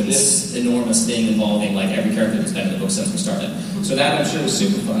sequence, enormous thing involving like every character that's been in the book since we started. So that, I'm sure, was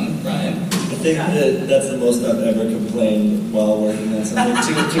super fun, Ryan. I think that's the most I've ever complained while working on something. To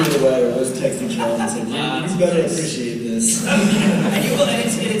the way I was texting Charles and said, you better appreciate this.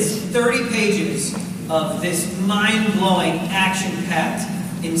 It's 30 pages of this mind-blowing, action-packed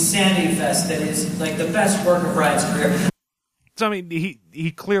insanity fest that is like the best work of Ryan's career. So, I mean,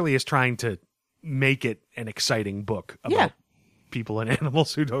 he clearly is trying to make it an exciting book about people and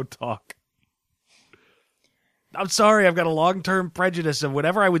animals who don't talk. I'm sorry, I've got a long-term prejudice of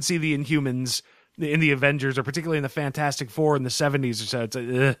whenever I would see the Inhumans in the Avengers, or particularly in the Fantastic Four in the 70s or so, it's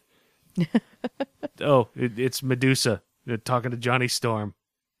like, it's Medusa talking to Johnny Storm.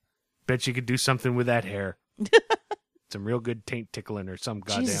 Bet you could do something with that hair. Some real good taint tickling or some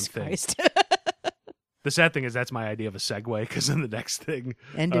goddamn Jesus thing. Christ. The sad thing is that's my idea of a segue, because then the next thing...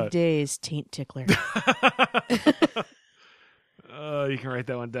 End of days, taint tickler. You can write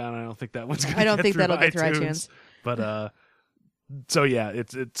that one down. I don't think that one's going to I don't think that'll get through iTunes. But, so yeah,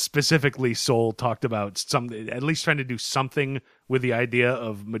 it's specifically Soule talked about at least trying to do something with the idea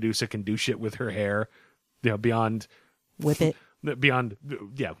of Medusa can do shit with her hair, beyond... Whip it. Beyond,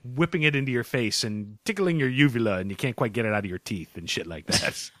 whipping it into your face and tickling your uvula and you can't quite get it out of your teeth and shit like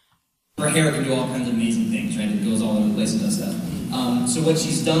that. Her hair can do all kinds of amazing things, right? It goes all over the place and does stuff. So what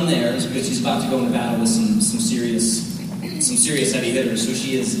she's done there is, because she's about to go into battle with some serious heavy hitters, so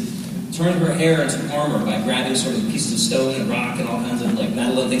she has turned her hair into armor by grabbing sort of pieces of stone and rock and all kinds of like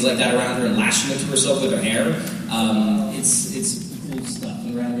metal and things like that around her and lashing it to herself with her hair. It's cool stuff.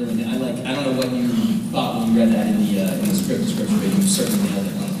 And Ryan really, I don't know what you thought when you read that in the script description, but you certainly nailed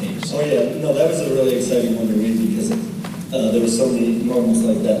it on the page. Oh yeah, no, that was a really exciting one to read because there were so many moments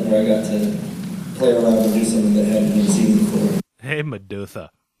like that where I got to play around and do something that hadn't been seen before. Hey,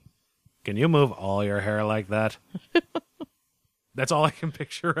 Medusa, can you move all your hair like that? That's all I can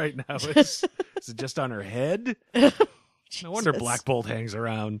picture right now. Is it just on her head? No wonder Black Bolt hangs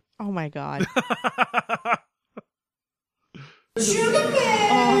around. Oh my God. Sugar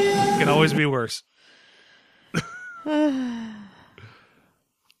Man! Can always be worse. I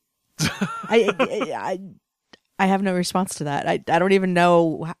have no response to that. I don't even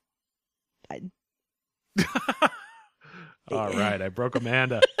know. All right, I broke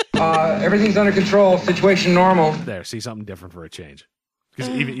Amanda. Everything's under control. Situation normal. There, see something different for a change. Because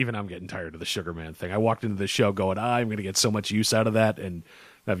even I'm getting tired of the Sugar Man thing. I walked into the show going, I'm going to get so much use out of that, and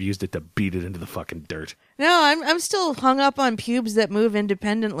I've used it to beat it into the fucking dirt. No, I'm still hung up on pubes that move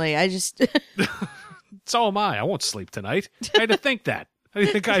independently. I just... So am I. I won't sleep tonight. I had to think that. How do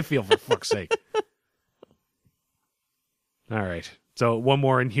you think I feel, for fuck's sake? All right. So one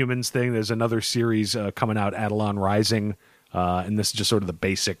more Inhumans thing. There's another series coming out, Adelon Rising, and this is just sort of the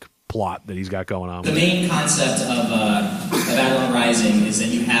basic plot that he's got going on. The main concept of Adelon Rising is that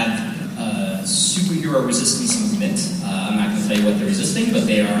you have a superhero resistance movement. I'm not going to tell you what they're resisting, but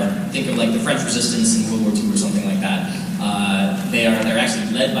they are, think of like the French resistance in World War II or something like that. They're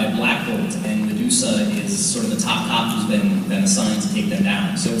actually led by Black Bolt, and Medusa is sort of the top cop who's been assigned to take them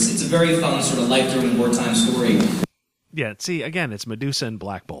down. So it's a very fun sort of life during wartime story. Yeah, see, again, it's Medusa and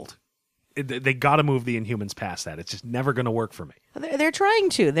Black Bolt. they got to move the Inhumans past that. It's just never going to work for me. They're trying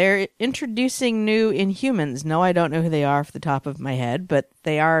to. They're introducing new Inhumans. No, I don't know who they are off the top of my head, but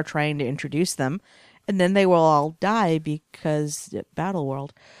they are trying to introduce them. And then they will all die because Battle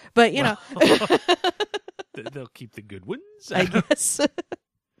World. But, you know. They'll keep the good ones, I guess.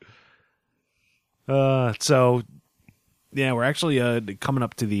 So, yeah, we're actually coming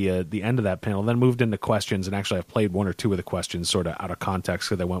up to the end of that panel. Then moved into questions, and actually I've played one or two of the questions sort of out of context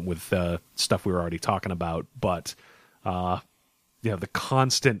because they went with stuff we were already talking about. But, the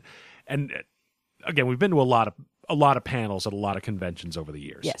constant... And, again, we've been to a lot of panels at a lot of conventions over the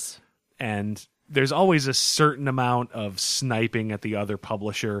years. Yes. And there's always a certain amount of sniping at the other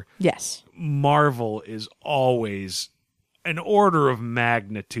publisher. Yes. Marvel is always an order of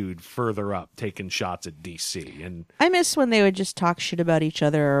magnitude further up, taking shots at DC. And I miss when they would just talk shit about each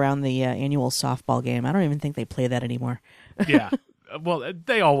other around the annual softball game. I don't even think they play that anymore. Yeah. Well,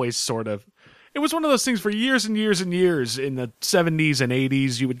 they always sort of... It was one of those things for years and years and years. In the 70s and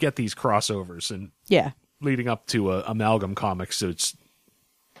 80s, you would get these crossovers. And yeah, leading up to Amalgam Comics, so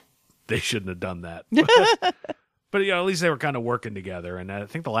they shouldn't have done that. But at least they were kind of working together. And I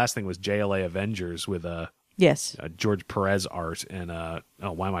think the last thing was JLA Avengers with yes, George Perez art and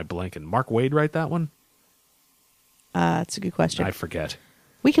why am I blanking? Mark Waid write that one? That's a good question. I forget.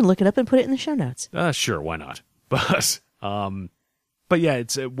 We can look it up and put it in the show notes. Sure, why not? But yeah,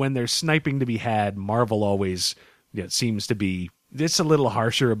 it's when there's sniping to be had. Marvel always seems to be just a little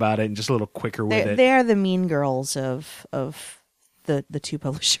harsher about it and just a little quicker with it. They are the mean girls of the two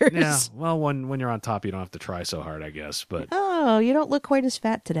publishers. Yeah, well, when you're on top, you don't have to try so hard, I guess. But oh, you don't look quite as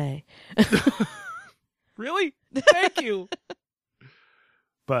fat today. Really? Thank you.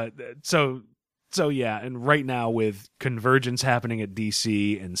 But so yeah, and right now with Convergence happening at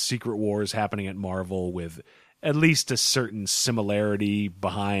DC and Secret Wars happening at Marvel, with at least a certain similarity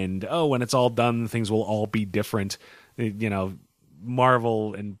behind, when it's all done, things will all be different.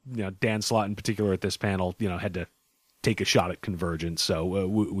 Marvel and Dan Slott in particular at this panel, had to take a shot at Convergence, so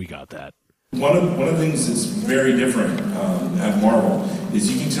we got that. One of the things that's very different at Marvel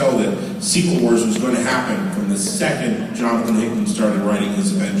is you can tell that Secret Wars was going to happen from the second Jonathan Hickman started writing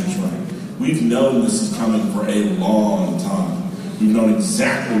his Avengers run. We've known this is coming for a long time. We've known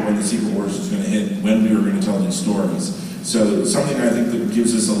exactly when the Secret Wars was going to hit, when we were going to tell these stories. So something I think that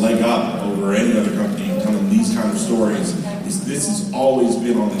gives us a leg up over any other company telling these kind of stories is this has always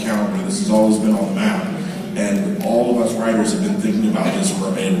been on the calendar. This has always been on the map. And all of us writers have been thinking about this for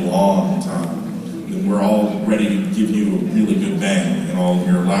a long time. And we're all ready to give you a really good bang in all of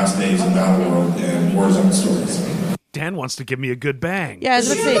your Last Days in Battle World and Warzone stories. Dan wants to give me a good bang. Yeah, I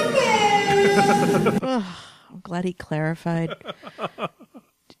was going to say. I'm glad he clarified.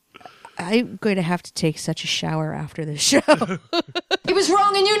 I'm going to have to take such a shower after this show. He was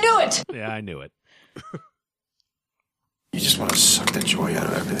wrong and you knew it. Yeah, I knew it. You just want to suck the joy out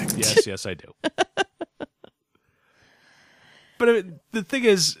of everything. Yes, I do. But the thing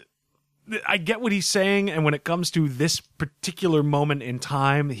is, I get what he's saying, and when it comes to this particular moment in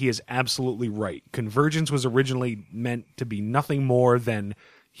time, he is absolutely right. Convergence was originally meant to be nothing more than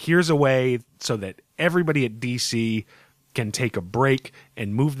here's a way so that everybody at DC can take a break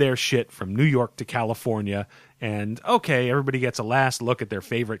and move their shit from New York to California. And okay, everybody gets a last look at their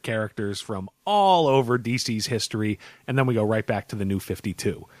favorite characters from all over DC's history, and then we go right back to the New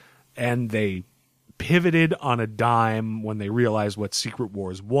 52. And they pivoted on a dime when they realized what Secret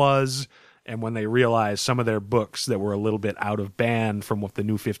Wars was, and when they realized some of their books that were a little bit out of band from what the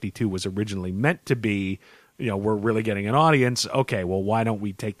New 52 was originally meant to be, we're really getting an audience. Okay, well, why don't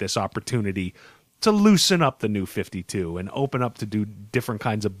we take this opportunity to loosen up the New 52 and open up to do different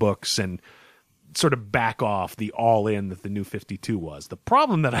kinds of books and sort of back off the all-in that the New 52 was. The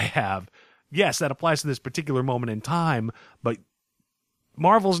problem that I have, yes, that applies to this particular moment in time, but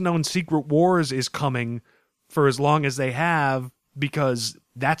Marvel's known Secret Wars is coming for as long as they have because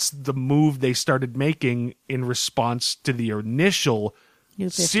that's the move they started making in response to the initial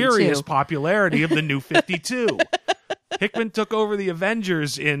serious popularity of the New 52. Hickman took over the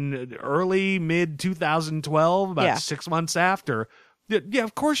Avengers in mid 2012, about 6 months after. Yeah,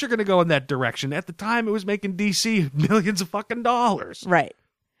 of course you're going to go in that direction. At the time, it was making DC millions of fucking dollars. Right.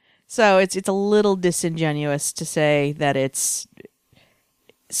 So it's a little disingenuous to say that it's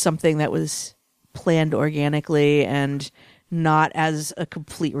something that was planned organically and not as a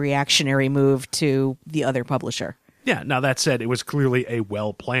complete reactionary move to the other publisher. Yeah, now that said, it was clearly a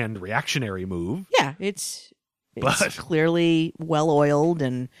well-planned reactionary move. Yeah, it's clearly well-oiled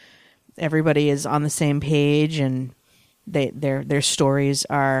and everybody is on the same page and their stories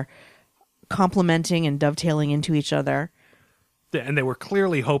are complementing and dovetailing into each other. And they were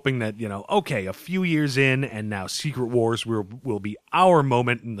clearly hoping that, okay, a few years in, and now Secret Wars will be our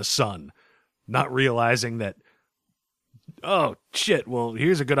moment in the sun. Not realizing that, oh, shit, well,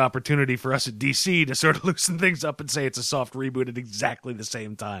 here's a good opportunity for us at DC to sort of loosen things up and say it's a soft reboot at exactly the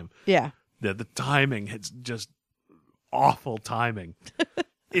same time. Yeah. The timing, it's just awful timing.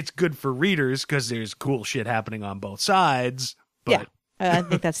 It's good for readers because there's cool shit happening on both sides. But, yeah, I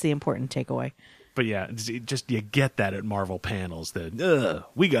think that's the important takeaway. But yeah, you get that at Marvel panels that,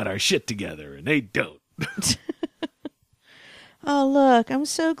 we got our shit together and they don't. Oh, look, I'm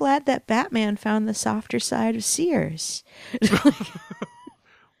so glad that Batman found the softer side of Sears.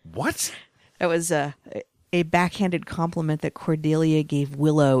 What? That was a backhanded compliment that Cordelia gave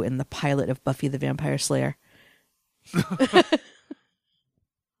Willow in the pilot of Buffy the Vampire Slayer.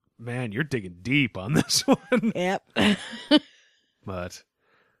 Man, you're digging deep on this one. Yep. But...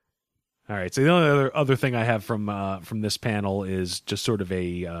 all right, so the only other thing I have from this panel is just sort of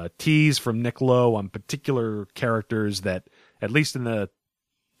a tease from Nick Lowe on particular characters that, at least in the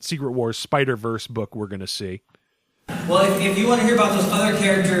Secret Wars Spider-Verse book, we're going to see. Well, if you want to hear about those other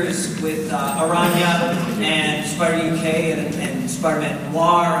characters with Aranya and Spider-UK and Spider-Man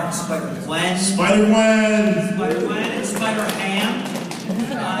Noir and Spider-Gwen. Spider-Gwen! Spider-Gwen and Spider-Ham.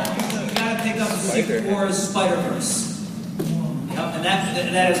 You got to pick up the Secret Wars Spider-Verse. And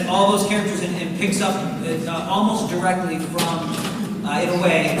that is all those characters and picks up almost directly from, in a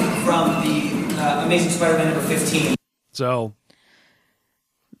way, from the Amazing Spider-Man number 15. So,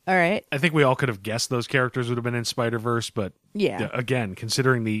 all right. I think we all could have guessed those characters would have been in Spider-Verse, but again,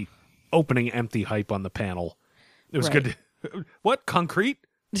 considering the opening empty hype on the panel, it was good. What? Concrete?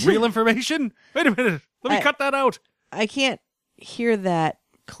 Real information? Wait a minute. Let me cut that out. I can't hear that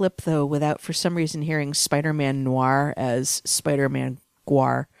clip though without for some reason hearing Spider-Man Noir as Spider-Man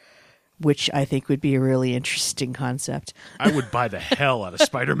Guar, which I think would be a really interesting concept. I would buy the hell out of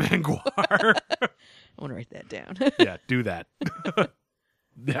Spider-Man Guar. I want to write that down. Yeah, do that.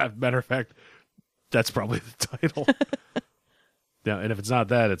 Yeah, matter of fact, that's probably the title. Yeah, and if it's not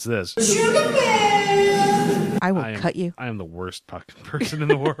that, it's this. I will cut you. I am the worst fucking person in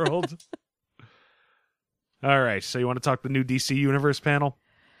the world. All right, so you want to talk the new DC Universe panel?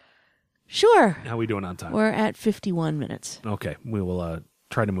 Sure. How are we doing on time? We're at 51 minutes. Okay, we will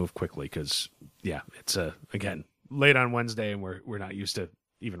try to move quickly because, it's, again, late on Wednesday, and we're not used to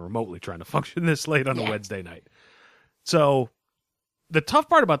even remotely trying to function this late on a Wednesday night. So, the tough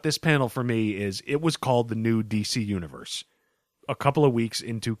part about this panel for me is it was called the new DC Universe a couple of weeks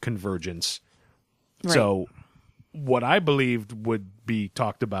into Convergence. Right. So, what I believed would be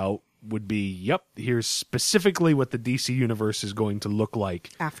talked about would be, here's specifically what the DC Universe is going to look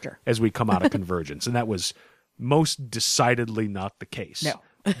like after as we come out of Convergence. And that was most decidedly not the case. No.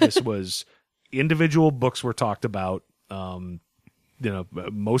 This was individual books were talked about,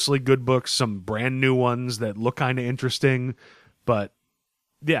 mostly good books, some brand new ones that look kind of interesting. But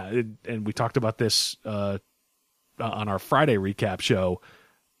and we talked about this on our Friday recap show.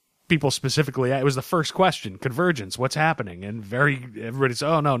 People specifically, it was the first question, Convergence, what's happening? And everybody said,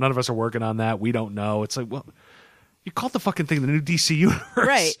 oh no, none of us are working on that. We don't know. It's like, well, you called the fucking thing the new DC Universe.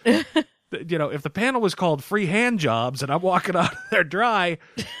 Right. If the panel was called Free Hand Jobs and I'm walking out of there dry,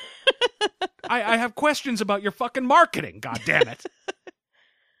 I have questions about your fucking marketing. God damn it.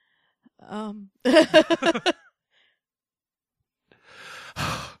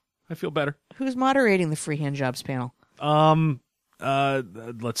 I feel better. Who's moderating the Free Hand Jobs panel?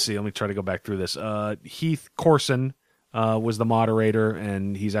 Let's see. Let me try to go back through this. Heath Corson was the moderator,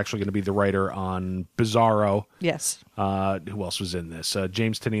 and he's actually going to be the writer on Bizarro. Yes. Who else was in this?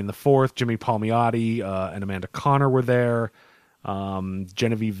 James Tynion IV, Jimmy Palmiotti, and Amanda Connor were there.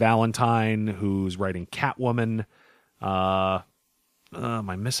 Genevieve Valentine, who's writing Catwoman. Am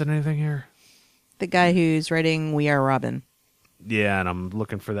I missing anything here? The guy who's writing We Are Robin. Yeah, and I'm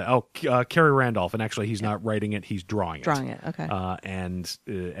looking for that. Oh, Kerry Randolph, and actually he's not writing it, he's drawing it. Drawing it, okay. And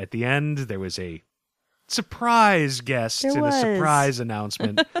at the end, there was a surprise guest and a surprise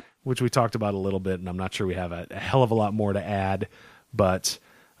announcement, which we talked about a little bit, and I'm not sure we have a hell of a lot more to add. But,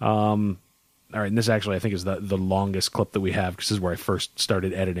 all right, and this actually I think is the longest clip that we have, because this is where I first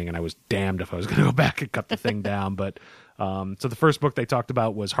started editing, and I was damned if I was going to go back and cut the thing down. But so the first book they talked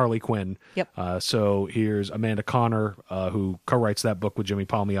about was Harley Quinn. Yep. So here's Amanda Connor, who co-writes that book with Jimmy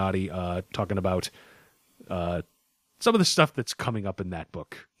Palmiotti, talking about some of the stuff that's coming up in that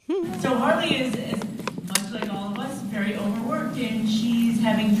book. So Harley is much like all of us, very overworked, and she's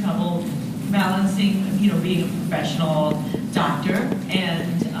having trouble balancing, being a professional doctor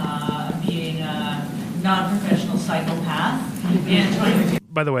and being a non-professional psychopath, and trying to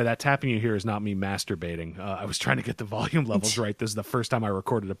By the way, that tapping you hear is not me masturbating. I was trying to get the volume levels right. This is the first time I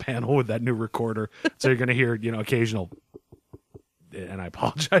recorded a panel with that new recorder. So you're going to hear, occasional, and I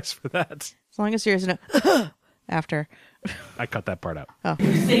apologize for that. As long as there's no after. I cut that part out. Oh.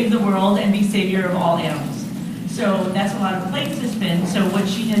 Save the world and be savior of all animals. So that's a lot of Plague's has been. So what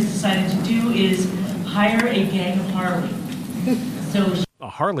she has decided to do is hire a gang of Harley. So a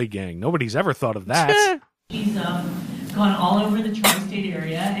Harley gang. Nobody's ever thought of that. She's gone all over the tri-state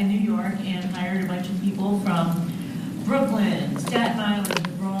area in New York and hired a bunch of people from Brooklyn, Staten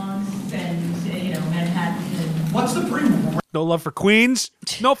Island, Bronx, and Manhattan. What's the No love for Queens?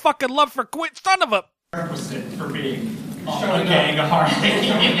 No fucking love for Queens. Son of a prerequisite for being a gang of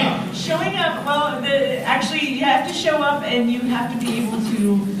Harley? Showing up. Well, actually, you have to show up and you have to be able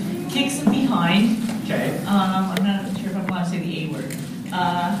to kick some behind. Okay. I'm not sure if I'm allowed to say the A word.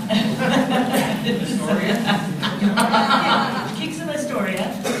 Kick some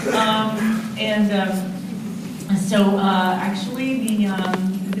Astoria. So actually,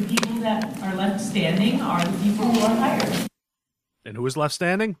 the people that are left standing are the people who are hired. And who is left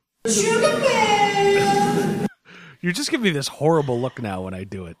standing? Sugar Man! You just give me this horrible look now when I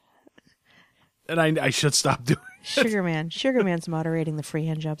do it. And I should stop doing it. Sugar Man. Sugar Man's moderating the free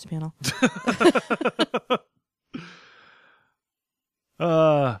hand jobs panel.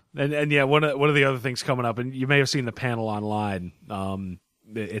 And yeah, one of the other things coming up, and you may have seen the panel online.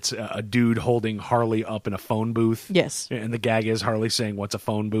 It's a dude holding Harley up in a phone booth. Yes. And the gag is Harley saying, "What's a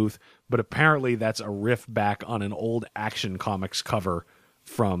phone booth?" But apparently that's a riff back on an old Action Comics cover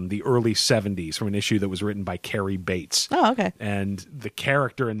from the early 70s, from an issue that was written by Cary Bates. Oh, okay. And the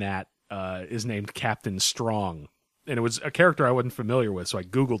character in that is named Captain Strong. And it was a character I wasn't familiar with, so I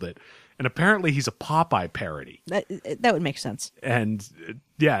Googled it. And apparently he's a Popeye parody. That would make sense. And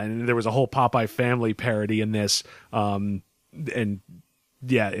and there was a whole Popeye family parody in this.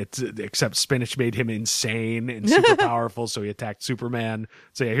 Except Spinach made him insane and super powerful, so he attacked Superman.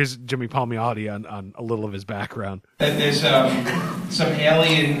 So yeah, here's Jimmy Palmiotti on a little of his background. There's some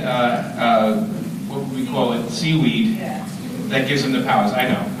alien, what would we call it, seaweed, that gives him the powers. I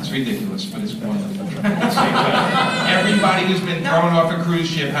know, it's ridiculous, but it's wonderful. Everybody who's been thrown off a cruise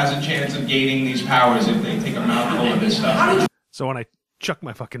ship has a chance of gaining these powers if they take a mouthful of this stuff. So when I chuck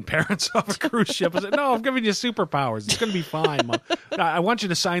my fucking parents off a cruise ship, I said, "No, I'm giving you superpowers. It's going to be fine, Mom. I want you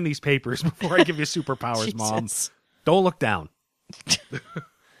to sign these papers before I give you superpowers, Jesus. Mom. Don't look down."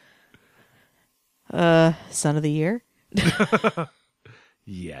 Son of the year?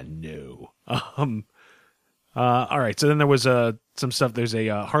 Yeah, no. All right, so then there was some stuff. There's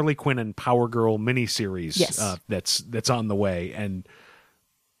a Harley Quinn and Power Girl miniseries that's on the way, and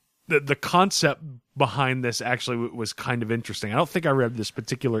the concept behind this actually was kind of interesting. I don't think I read this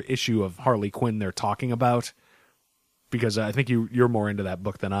particular issue of Harley Quinn they're talking about, because I think you're more into that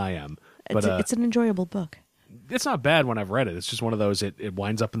book than I am. But it's an enjoyable book. It's not bad when I've read it. It's just one of those, it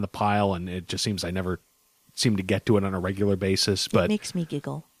winds up in the pile, and it just seems I never seem to get to it on a regular basis. But it makes me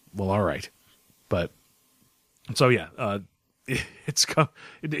giggle. Well, all right. But so yeah,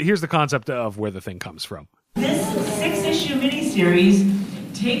 here's the concept of where the thing comes from. This 6-issue miniseries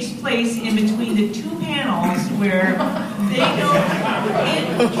takes place in between the two panels where they go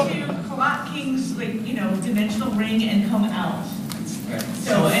into Clot King's dimensional ring and come out.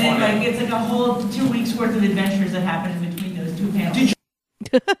 So and it's like a whole 2 weeks worth of adventures that happen in between those two panels.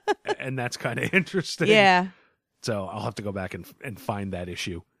 And that's kind of interesting. Yeah. So I'll have to go back and find that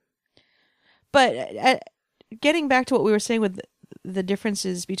issue. But getting back to what we were saying with the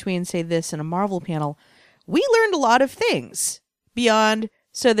differences between, say, this and a Marvel panel, we learned a lot of things beyond.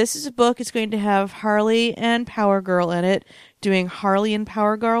 So this is a book. It's going to have Harley and Power Girl in it, doing Harley and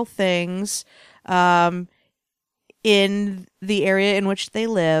Power Girl things in the area in which they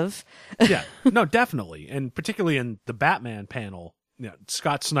live. Yeah, no, definitely. And particularly in the Batman panel,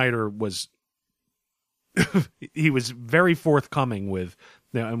 Scott Snyder was he was very forthcoming with,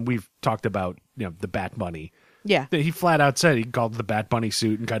 and we've talked about the Bat Bunny. Yeah. He flat out said he called it the Bat Bunny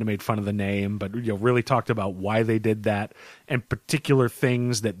suit and kind of made fun of the name, but really talked about why they did that and particular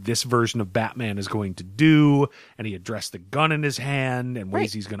things that this version of Batman is going to do. And he addressed the gun in his hand and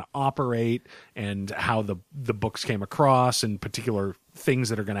ways he's going to operate and how the books came across and particular things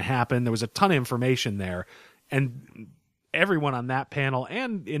that are going to happen. There was a ton of information there. And everyone on that panel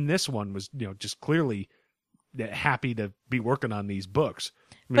and in this one was, just clearly happy to be working on these books.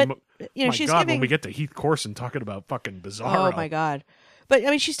 I mean, but she's when we get to Heath Corson talking about fucking Bizarro. Oh my God. But I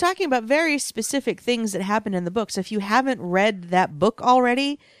mean, she's talking about very specific things that happen in the book. So if you haven't read that book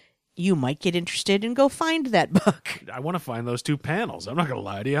already, you might get interested and go find that book. I want to find those two panels. I'm not going to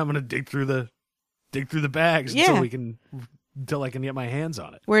lie to you. I'm going to dig through the bags until we can until I can get my hands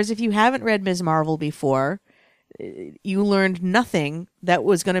on it. Whereas if you haven't read Ms. Marvel before, you learned nothing that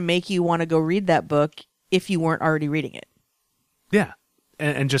was going to make you want to go read that book if you weren't already reading it. Yeah.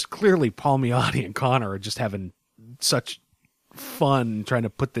 And just clearly Palmiotti and Connor are just having such fun trying to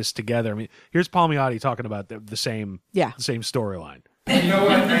put this together. I mean, here's Palmiotti talking about the same storyline. You know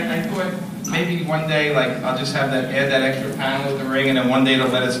what? I thought maybe one day, like, I'll just have add that extra panel with the ring, and then one day it'll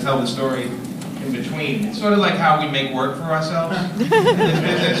let us tell the story in between. It's sort of like how we make work for ourselves in this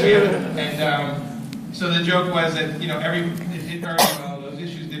business here. And so the joke was that, it did very well. Those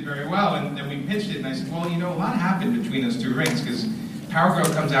issues did very well, and then we pitched it, and I said, well, a lot happened between those two rings, because Power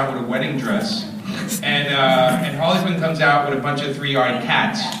Girl comes out with a wedding dress, and Harley Quinn comes out with a bunch of 3-yard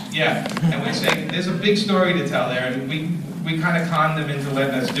cats. Yeah, and we say there's a big story to tell there, and we kind of conned them into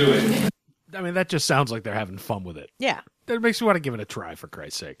letting us do it. I mean, that just sounds like they're having fun with it. Yeah. That makes me want to give it a try, for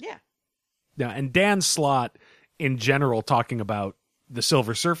Christ's sake. Yeah. Yeah, and Dan Slott, in general, talking about the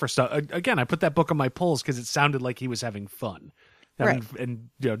Silver Surfer stuff. Again, I put that book on my pulls because it sounded like he was having fun. Right. And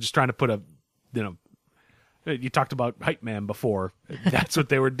just trying to put you talked about Hype Man before. That's what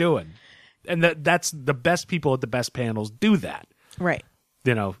they were doing. And that's the best people at the best panels do that. Right.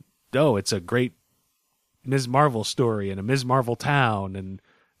 It's a great Ms. Marvel story in a Ms. Marvel town, and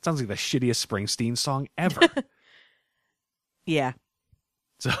it sounds like the shittiest Springsteen song ever. Yeah.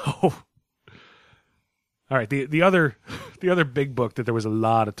 So, all right, the other big book that there was a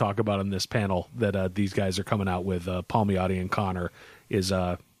lot of talk about on this panel that these guys are coming out with, Palmiotti and Connor, is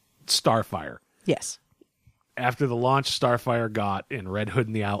Starfire. Yes. After the launch Starfire got in Red Hood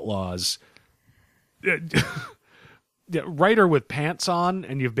and the Outlaws, writer with pants on,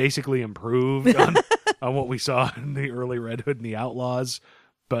 and you've basically improved on what we saw in the early Red Hood and the Outlaws.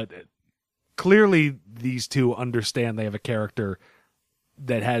 But clearly these two understand they have a character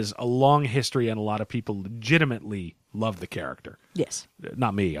that has a long history, and a lot of people legitimately love the character. Yes.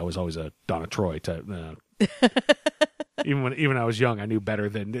 Not me. I was always a Donna Troy type. Even when I was young, I knew better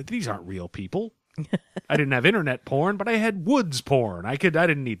than these aren't real people. I didn't have internet porn, but I had Woods porn. I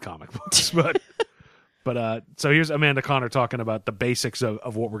didn't need comic books, but so here's Amanda Connor talking about the basics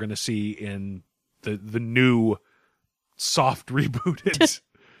of what we're going to see in the new soft rebooted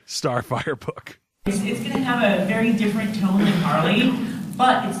Starfire book. It's going to have a very different tone than Harley,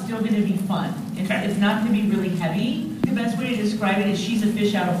 but it's still going to be fun. It's not going to be really heavy. The best way to describe it is she's a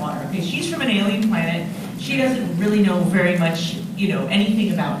fish out of water. Okay, she's from an alien planet. She doesn't really know very much,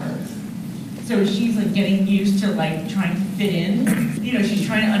 anything about Earth. So she's like getting used to like trying to fit in. She's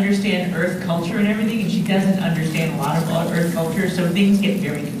trying to understand Earth culture and everything, and she doesn't understand a lot of Earth culture, so things get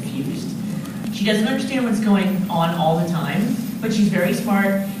very confused. She doesn't understand what's going on all the time, but she's very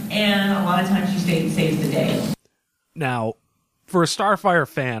smart, and a lot of times she saves the day. Now, for a Starfire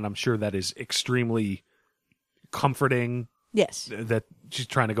fan, I'm sure that is extremely comforting. Yes. That she's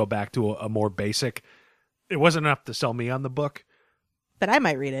trying to go back to a more basic. It wasn't enough to sell me on the book. But I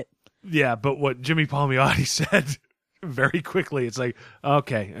might read it. Yeah, but what Jimmy Palmiotti said very quickly, it's like,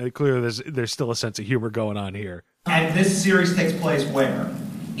 okay, clearly there's still a sense of humor going on here. And this series takes place where?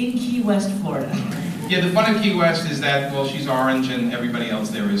 In Key West, Florida. Yeah, the fun of Key West is that, well, she's orange and everybody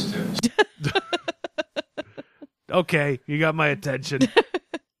else there is too. Okay, you got my attention.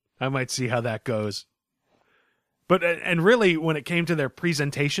 I might see how that goes. But, and really, when it came to their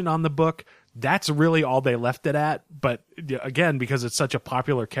presentation on the book, that's really all they left it at. But again, because it's such a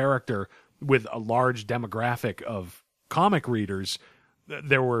popular character with a large demographic of comic readers,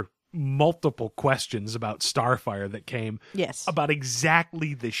 there were multiple questions about Starfire that came about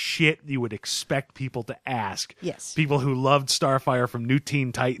exactly the shit you would expect people to ask. Yes. People who loved Starfire from New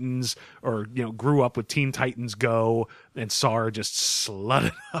Teen Titans or, grew up with Teen Titans Go and saw her just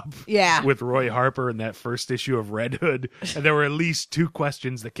slutted up with Roy Harper in that first issue of Red Hood. And there were at least two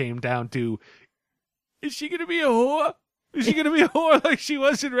questions that came down to, is she going to be a whore? Is she going to be a whore like she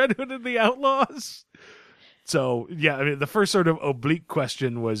was in Red Hood and the Outlaws? So, yeah, I mean, the first sort of oblique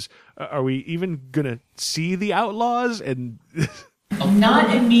question was, are we even going to see the Outlaws? And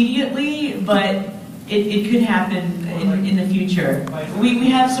not immediately, but it could happen in the future. We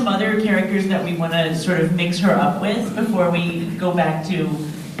have some other characters that we want to sort of mix her up with before we go back to,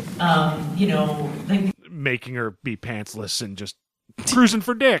 like making her be pantsless and just cruising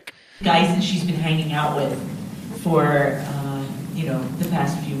for dick. Guys that she's been hanging out with for, the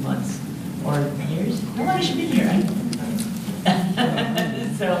past few months. Or years? How long has she been here?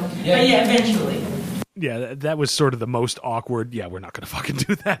 But eventually. Yeah, that was sort of the most awkward, we're not going to fucking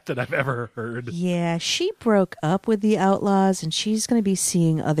do that I've ever heard. Yeah, she broke up with the Outlaws, and she's going to be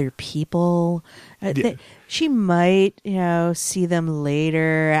seeing other people. She might, see them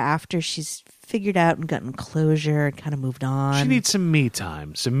later after she's figured out and gotten closure and kind of moved on. She needs some me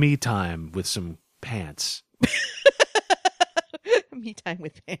time with some pants. Me time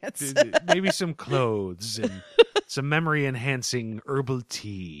with pants. Maybe some clothes and some memory-enhancing herbal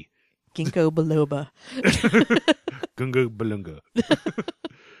tea. Ginkgo biloba. Gunga balunga.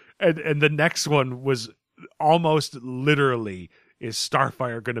 And the next one was almost literally, is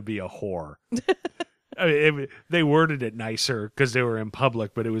Starfire going to be a whore? I mean, they worded it nicer because they were in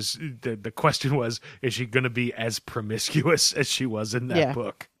public, but it was the question was, is she going to be as promiscuous as she was in that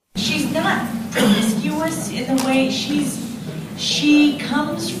book? She's not promiscuous in the way she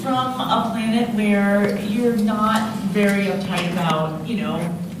comes from a planet where you're not very uptight about,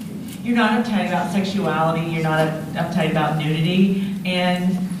 you're not uptight about sexuality, you're not uptight about nudity,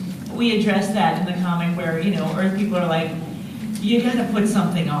 and we address that in the comic where, Earth people are like, you gotta put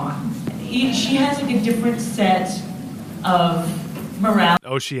something on. She has like a different set of morality.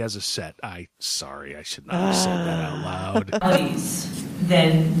 Oh, she has a set. Sorry, I should not have said that out loud.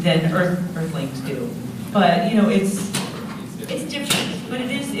 Than Earthlings do. But, it's different. But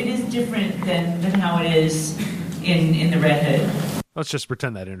it is different than how it is in the Red Hood. Let's just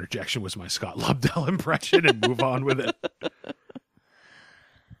pretend that interjection was my Scott Lobdell impression and move on with it.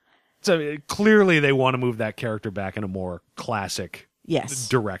 So clearly they want to move that character back in a more classic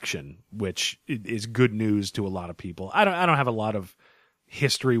direction, which is good news to a lot of people. I don't have a lot of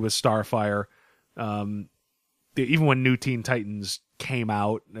history with Starfire. Even when New Teen Titans came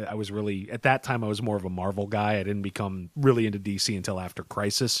out, I was at that time I was more of a Marvel guy. I didn't become really into DC until after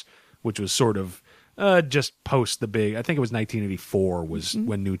Crisis, which was sort of just post the big, I think it was 1984 was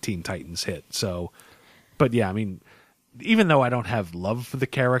when New Teen Titans hit. So, but yeah, I mean, even though I don't have love for the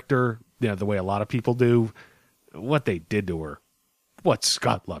character, the way a lot of people do, what they did to her, what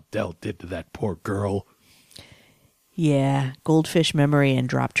Scott Lobdell did to that poor girl. Yeah, goldfish memory and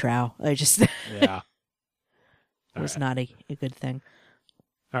drop trow. Yeah. It was not a good thing.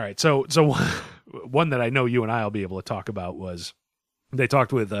 All right, so one that I know you and I will be able to talk about was they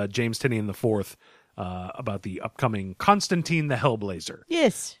talked with James Tynion IV about the upcoming Constantine the Hellblazer.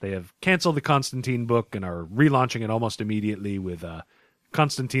 Yes. They have canceled the Constantine book and are relaunching it almost immediately with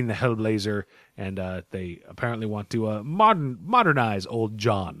Constantine the Hellblazer, and they apparently want to modernize old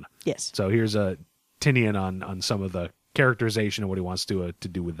John. Yes. So here's Tynion on some of the characterization and what he wants to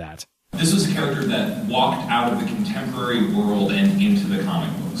do with that. This was a character that walked out of the contemporary world and into the comic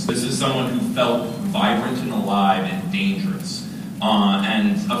books. This is someone who felt vibrant and alive and dangerous.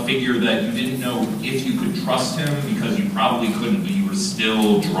 And a figure that you didn't know if you could trust him because you probably couldn't, but you were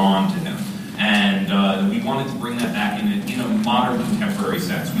still drawn to him. And we wanted to bring that back in a modern contemporary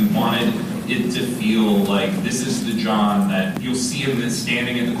sense. We wanted it to feel like this is the John that you'll see him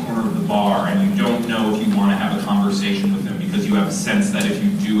standing in the corner of the bar and you don't know if you want to have a conversation with him because you have a sense that if you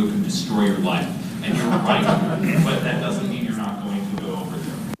do, it could destroy your life. And you're right, but that doesn't mean you're not going to go over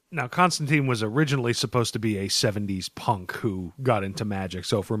there. Now, Constantine was originally supposed to be a 70s punk who got into magic.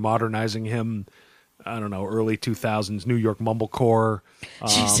 So if we're modernizing him, I don't know, early 2000s New York mumblecore.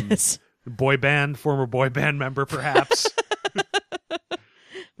 Jesus. Former boy band member, perhaps.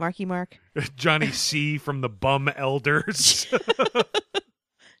 Marky Mark. Johnny C. from the Bum Elders.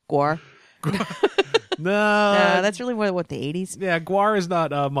 Guar. No. That's really what the 80s? Yeah, Guar is not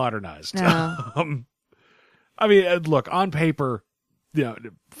modernized. No. I mean, look, on paper,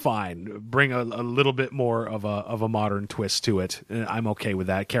 fine. Bring a little bit more of a modern twist to it. I'm okay with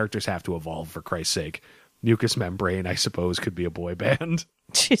that. Characters have to evolve, for Christ's sake. Mucous Membrane, I suppose, could be a boy band.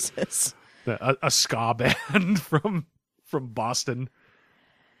 Jesus. A ska band from Boston.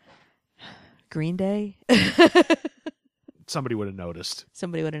 Green Day? Somebody would have noticed.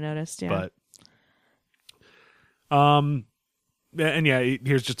 Yeah. But, and yeah,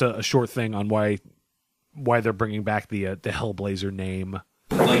 here's just a short thing on why they're bringing back the Hellblazer name.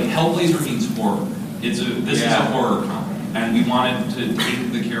 Like, Hellblazer means horror. This is a horror comic, and we wanted to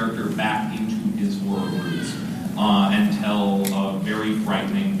take the character back into his horror roots and tell a very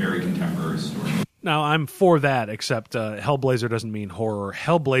frightening, very contemporary story. Now, I'm for that, except Hellblazer doesn't mean horror.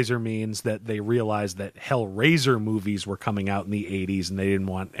 Hellblazer means that they realized that Hellraiser movies were coming out in the 80s, and they didn't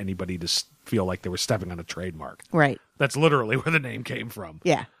want anybody to feel like they were stepping on a trademark. Right. That's literally where the name came from.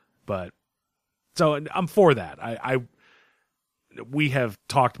 Yeah. But, so I'm for that. We have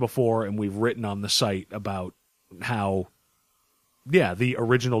talked before, and we've written on the site about how, the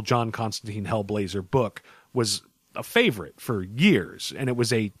original John Constantine Hellblazer book was a favorite for years, and it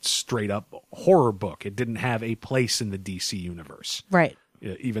was a straight up horror book. It didn't have a place in the DC universe. Right.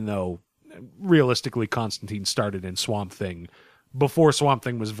 Even though realistically Constantine started in Swamp Thing before Swamp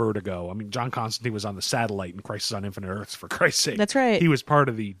Thing was Vertigo. I mean, John Constantine was on the Satellite in Crisis on Infinite Earths, for Christ's sake. That's right. He was part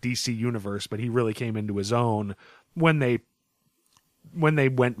of the DC universe, but he really came into his own when they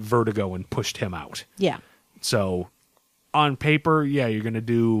went Vertigo and pushed him out. Yeah. So on paper, yeah, you're going to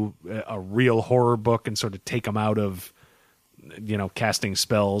do a real horror book and sort of take him out of, casting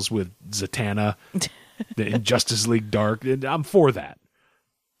spells with Zatanna in Justice League Dark. I'm for that.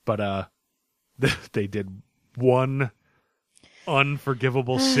 But they did one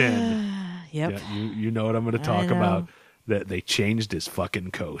unforgivable sin. Yep. Yeah, you know what I'm going to talk about. That they changed his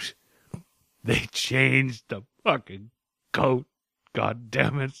fucking coat. They changed the fucking coat. God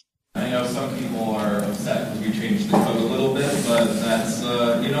damn it. I know some people are upset because we changed the coat a little bit, but that's,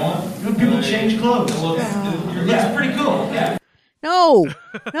 you know what? When people change clothes. It looks pretty cool. Yeah. No,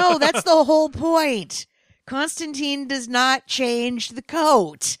 that's the whole point. Constantine does not change the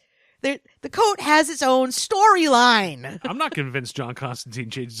coat. The coat has its own storyline. I'm not convinced John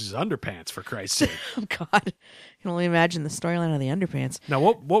Constantine changed his underpants, for Christ's sake. Oh, God. I can only imagine the storyline of the underpants. Now,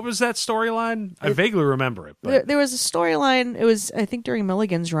 what was that storyline? I vaguely remember it. But There was a storyline, it was, I think, during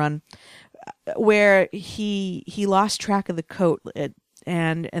Milligan's run, where he lost track of the coat,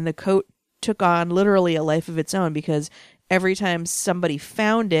 and the coat took on literally a life of its own, because every time somebody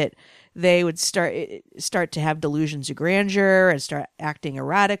found it, they would start to have delusions of grandeur and start acting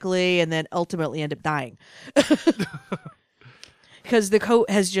erratically, and then ultimately end up dying. Because the coat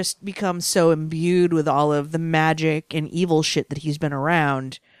has just become so imbued with all of the magic and evil shit that he's been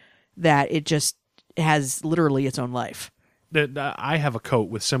around that it just has literally its own life. I have a coat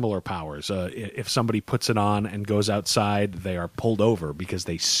with similar powers. If somebody puts it on and goes outside, they are pulled over because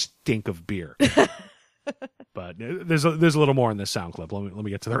they stink of beer. But there's a little more in this sound clip. Let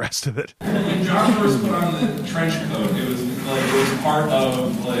me get to the rest of it. When Josh first put on the trench coat, it was part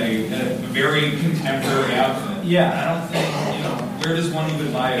of a very contemporary outfit. Yeah, I don't think where does one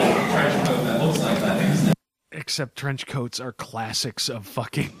even buy a trench coat that looks like that? Except trench coats are classics of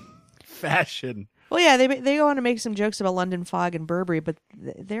fucking fashion. Well, yeah, they go on to make some jokes about London Fog and Burberry, but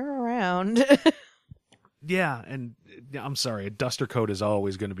they're around. Yeah, and I'm sorry, a duster coat is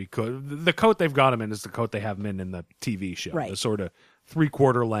always going to be good. The coat they've got him in is the coat they have him in the TV show. Right. The sort of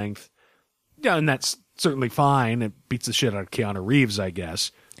 3/4 length. Yeah, and that's certainly fine. It beats the shit out of Keanu Reeves, I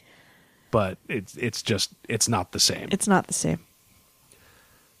guess. But it's not the same. It's not the same.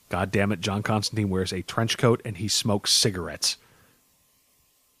 God damn it, John Constantine wears a trench coat and he smokes cigarettes.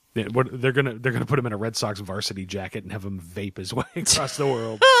 They're gonna put him in a Red Sox varsity jacket and have him vape his way across the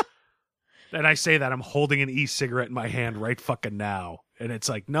world. And I say that I'm holding an e-cigarette in my hand right fucking now. And it's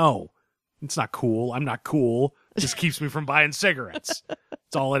like, no, it's not cool. I'm not cool. It just keeps me from buying cigarettes.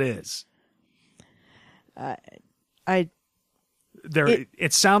 That's all it is. It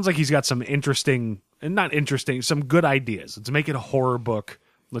sounds like he's got some some good ideas. Let's make it a horror book.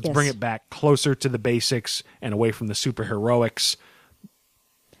 Let's bring it back closer to the basics and away from the superheroics.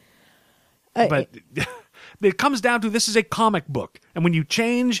 But it comes down to this is a comic book. And when you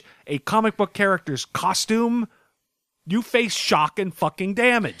change a comic book character's costume, you face shock and fucking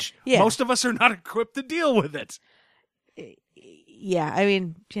damage. Yeah. Most of us are not equipped to deal with it. Yeah, I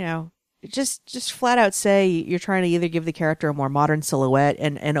mean, just flat out say you're trying to either give the character a more modern silhouette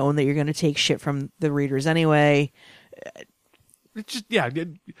and own that you're going to take shit from the readers anyway.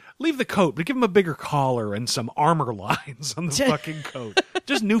 Leave the coat, but give him a bigger collar and some armor lines on the fucking coat.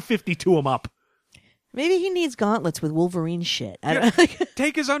 Just New 52 him up. Maybe he needs gauntlets with Wolverine shit.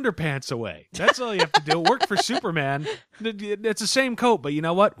 Take his underpants away. That's all you have to do. It worked for Superman. It's the same coat, but you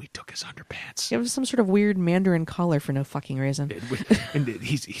know what? We took his underpants. Give him some sort of weird Mandarin collar for no fucking reason. And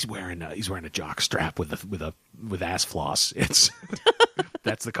he's wearing a jock strap with ass floss.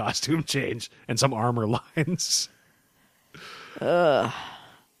 That's the costume change and some armor lines. I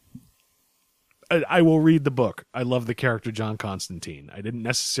will read the book. I love the character John Constantine. I didn't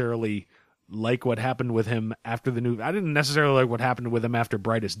necessarily like what happened with him after I didn't necessarily like what happened with him after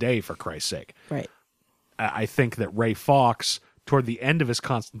Brightest Day, for Christ's sake. Right. I think that Ray Fawkes, toward the end of his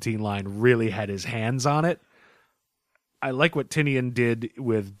Constantine line, really had his hands on it. I like what Tinian did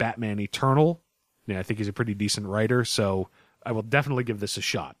with Batman Eternal. Yeah, I think he's a pretty decent writer, so I will definitely give this a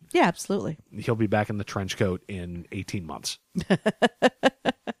shot. Yeah, absolutely. He'll be back in the trench coat in 18 months.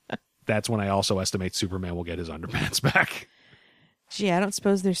 That's when I also estimate Superman will get his underpants back. Gee, I don't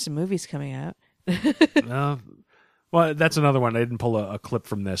suppose there's some movies coming out. Well, that's another one. I didn't pull a clip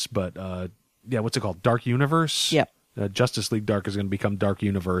from this, but what's it called? Dark Universe? Yep. Justice League Dark is going to become Dark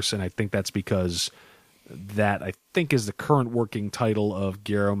Universe, and I think that's because that, I think, is the current working title of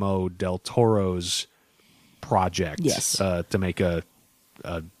Guillermo del Toro's project. Yes. To make a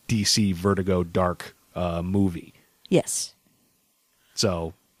DC Vertigo Dark movie. Yes.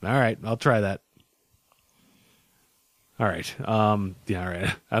 So, all right, I'll try that. All right. All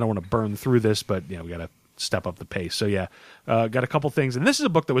right. I don't want to burn through this, but we got to step up the pace. So got a couple things, and this is a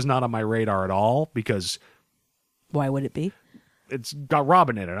book that was not on my radar at all because why would it be? It's got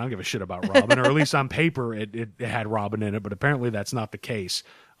Robin in it. I don't give a shit about Robin, or at least on paper it had Robin in it, but apparently that's not the case.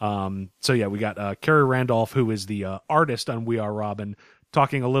 We got Carrie Randolph, who is the artist on We Are Robin,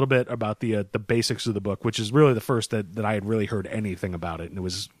 talking a little bit about the basics of the book, which is really the first that I had really heard anything about it, and it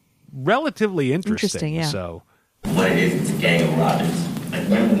was relatively interesting. Yeah. So what it is, it's a gang of Robins. Like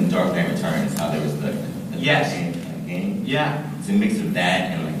remember in Dark Knight Returns how there was the gang? Yeah. It's a mix of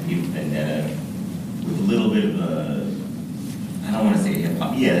that and like V for Vendetta with a little bit of a, I don't want to say hip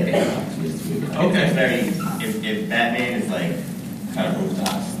hop. Yeah, like a hip hop twist to it. Okay. It's very, if Batman is like kind of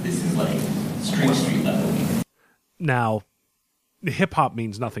rooftops, this is like street level. Now, hip hop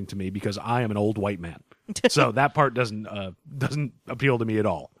means nothing to me because I am an old white man, so that part doesn't appeal to me at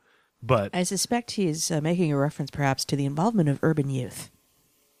all. But I suspect he's making a reference perhaps to the involvement of urban youth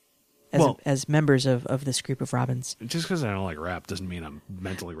as members of this group of Robins. Just because I don't like rap doesn't mean I'm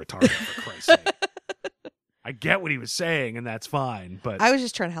mentally retarded, for Christ's sake. I get what he was saying, and that's fine. But I was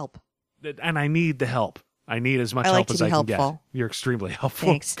just trying to help. And I need the help. I need as much I like help to as be I can get. helpful. You're extremely helpful.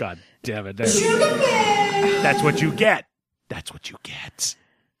 Thanks. God damn it. That's what you get. That's what you get.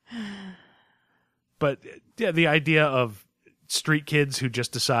 But the idea of street kids who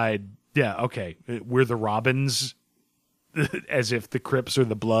just decide, okay, we're the Robins, as if the Crips are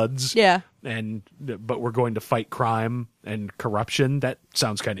the Bloods. Yeah. But we're going to fight crime and corruption. That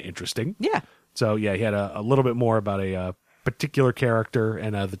sounds kind of interesting. Yeah. So, he had a little bit more about a particular character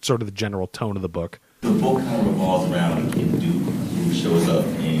and sort of the general tone of the book. The book kind of revolves around a kid Duke who shows up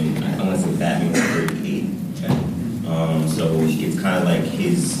in, I want to say Batman 38. So it's kind of like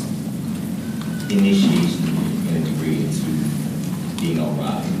his initiation in a degree into being a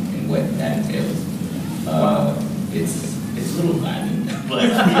Robin and what that entails. It's a little violent, but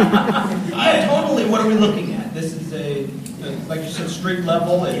totally. What are we looking at? This is like you said, street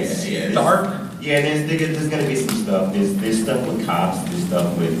level. It's dark. Yeah, there's going to be some stuff. There's stuff with cops. There's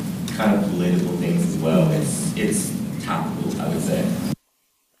stuff with kind of political things as well. It's topical, I would say.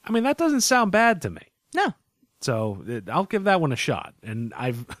 I mean, that doesn't sound bad to me. No. So I'll give that one a shot. And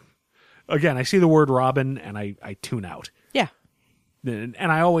I see the word Robin and I tune out. Yeah. And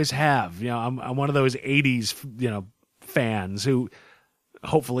I always have. I'm one of those 80s, fans who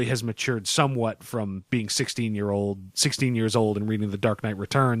hopefully has matured somewhat from being 16 years old and reading The Dark Knight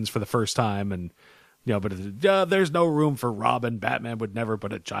Returns for the first time. And, but there's no room for Robin. Batman would never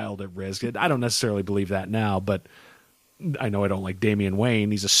put a child at risk. I don't necessarily believe that now, but I know I don't like Damian Wayne.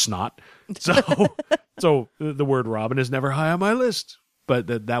 He's a snot. So the word Robin is never high on my list, but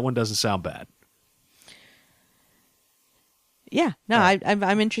that one doesn't sound bad. Yeah, no,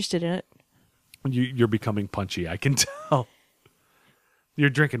 I'm interested in it. You're becoming punchy. I can tell. You're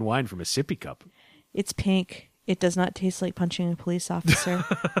drinking wine from a sippy cup. It's pink. It does not taste like punching a police officer.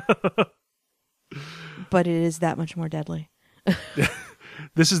 But it is that much more deadly.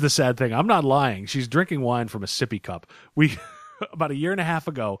 This is the sad thing. I'm not lying. She's drinking wine from a sippy cup. We about a year and a half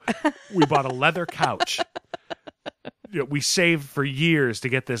ago, we bought a leather couch. We saved for years to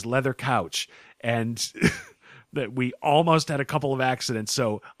get this leather couch, and that we almost had a couple of accidents.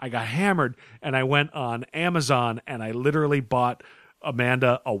 So I got hammered, and I went on Amazon, and I literally bought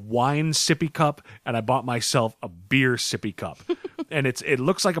Amanda a wine sippy cup, and I bought myself a beer sippy cup. And it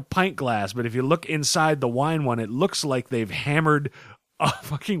looks like a pint glass, but if you look inside the wine one, it looks like they've hammered a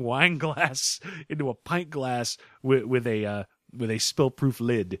fucking wine glass into a pint glass with a spill-proof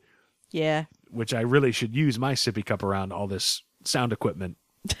lid. Yeah. Which I really should use my sippy cup around all this sound equipment.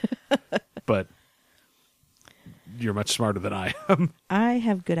 But you're much smarter than I am. I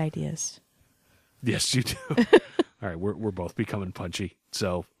have good ideas. Yes, you do. All right, we're both becoming punchy.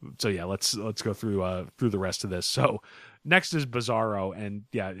 So yeah, let's go through the rest of this. So next is Bizarro, and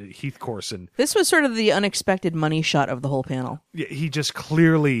Heath Corson. This was sort of the unexpected money shot of the whole panel. Yeah, he just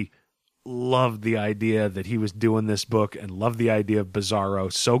clearly loved the idea that he was doing this book and loved the idea of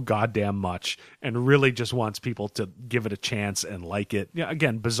Bizarro so goddamn much, and really just wants people to give it a chance and like it. Yeah,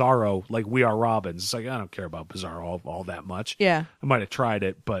 again, Bizarro, like We Are Robins. It's like, I don't care about Bizarro all that much. Yeah, I might have tried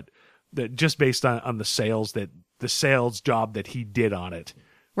it, but just based on the sales job that he did on it,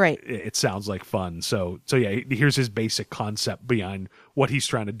 right? It sounds like fun. So yeah, here's his basic concept behind what he's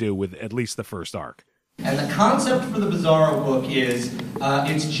trying to do with at least the first arc. And the concept for the Bizarro book is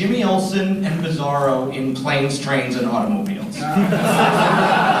it's Jimmy Olsen and Bizarro in planes, trains, and automobiles.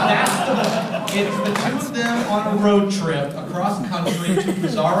 That's the book. It's the two of them on a road trip across country to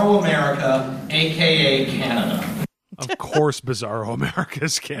Bizarro America, a.k.a. Canada. Of course, Bizarro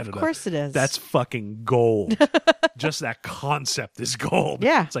America's Canada. Of course it is. That's fucking gold. Just that concept is gold.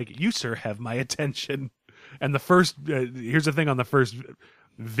 Yeah. It's like, you, sir, have my attention. And the first, here's the thing on the first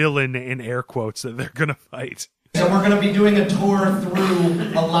villain in air quotes that they're going to fight. So we're going to be doing a tour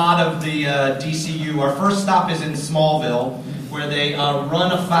through a lot of the DCU. Our first stop is in Smallville, where they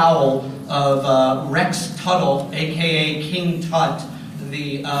run afoul of Rex Tuttle, a.k.a. King Tut,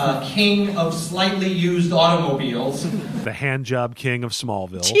 the king of slightly used automobiles. The handjob king of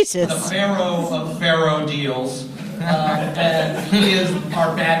Smallville. Jesus. The pharaoh of pharaoh deals. And he is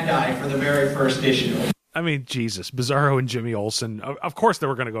our bad guy for the very first issue. I mean, Jesus. Bizarro and Jimmy Olsen. Of course they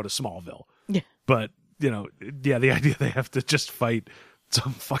were going to go to Smallville. Yeah. But, the idea they have to just fight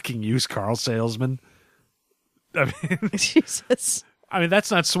some fucking used car salesman. I mean, Jesus. I mean,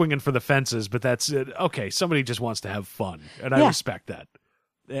 that's not swinging for the fences, but that's it. Okay, somebody just wants to have fun, and I Yeah. respect that.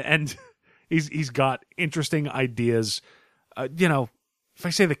 And he's got interesting ideas. If I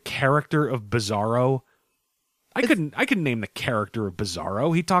say the character of Bizarro, I couldn't name the character of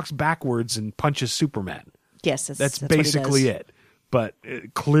Bizarro. He talks backwards and punches Superman. Yes, That's what he basically does. it. But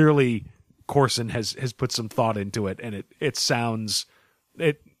clearly, Corson has put some thought into it, and it sounds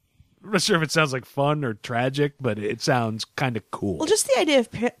I'm not sure if it sounds like fun or tragic, but it sounds kind of cool. Well, just the idea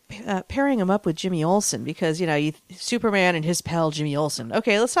of pairing him up with Jimmy Olsen, because, Superman and his pal Jimmy Olsen.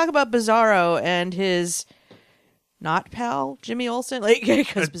 Okay, let's talk about Bizarro and his not pal Jimmy Olsen,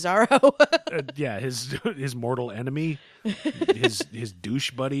 because Bizarro. Yeah, his mortal enemy, his douche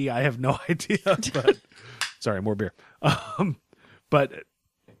buddy. I have no idea. But sorry, more beer. But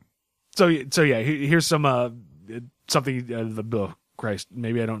so yeah, here's some something. Christ,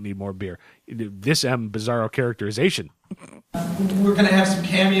 maybe I don't need more beer. This Bizarro characterization. We're going to have some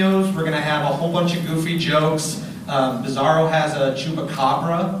cameos. We're going to have a whole bunch of goofy jokes. Bizarro has a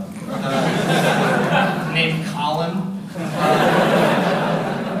chupacabra named Colin.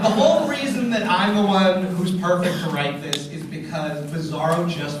 The whole reason that I'm the one who's perfect to write this is because Bizarro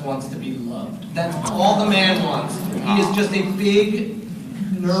just wants to be loved. That's all the man wants. He is just a big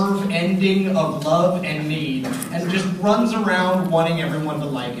nerve ending of love and need, and just runs around wanting everyone to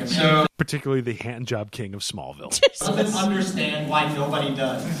like him. So, particularly the handjob king of Smallville. Doesn't understand why nobody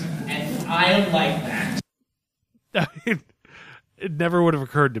does, and I am like that. I mean, it never would have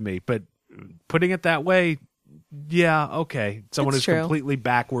occurred to me, but putting it that way, yeah, okay. Someone It's who's true. completely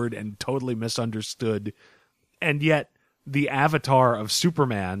backward and totally misunderstood, and yet the avatar of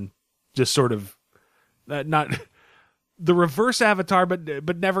Superman just sort of not the reverse avatar,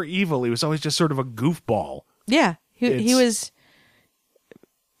 but never evil. He was always just sort of a goofball. Yeah, he was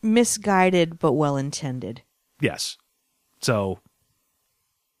misguided but well intended. Yes. So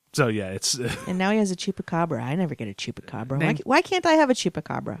yeah, it's And now he has a chupacabra. I never get a chupacabra. Name- Why can't I have a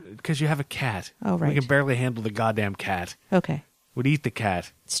chupacabra? because you have a cat. Oh, right. We can barely handle the goddamn cat. Okay, Would eat the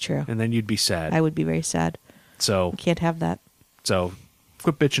cat, it's true. and then you'd be sad. I would be very sad. So Can't have that.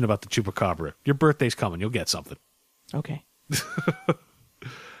 quit bitching about the chupacabra. Your birthday's coming. You'll get something. Okay.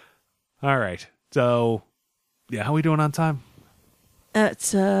 All right. So, yeah, how are we doing on time?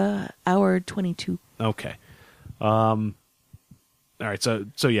 It's hour 22. Okay. All right. So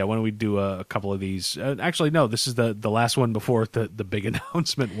yeah, why don't we do a couple of these? Actually, no, this is the last one before the big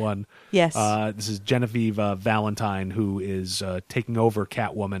announcement one. Yes. This is Genevieve Valentine, who is taking over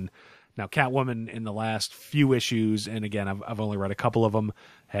Catwoman. Now, Catwoman in the last few issues, and again, I've only read a couple of them,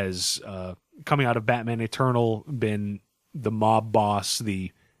 has coming out of Batman Eternal been the mob boss,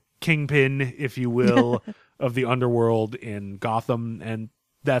 the kingpin, if you will, of the underworld in Gotham, and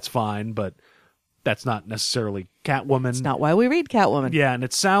that's fine, but that's not necessarily Catwoman. It's not why we read Catwoman. Yeah, and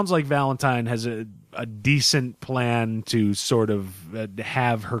it sounds like Valentine has a decent plan to sort of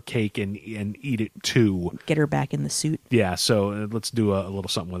have her cake and eat it too. Get her back in the suit. Yeah, so let's do a little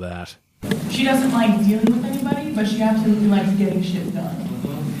something with that. She doesn't like dealing with anybody, but she absolutely likes getting shit done.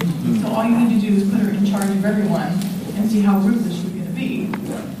 So all you need to do is put her in charge of everyone and see how ruthless she's going to be.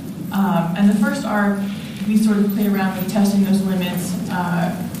 And the first arc, we sort of play around with testing those limits.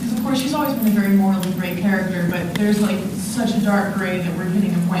 Because of course she's always been a very morally great character, but there's like such a dark gray that we're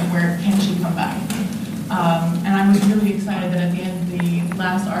hitting a point where can she come back? And I was really excited that at the end of the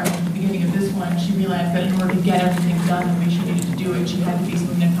last arc, at the beginning of this one, she realized that in order to get everything done the way she needed to do it, she had to face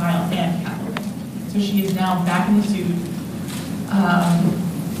Lena Kyle and Catwoman. So she is now back in the suit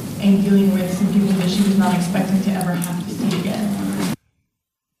and dealing with some people that she was not expecting to ever have to see again.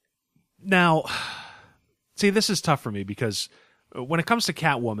 Now, see, this is tough for me because when it comes to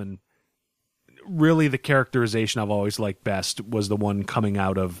Catwoman, really the characterization I've always liked best was the one coming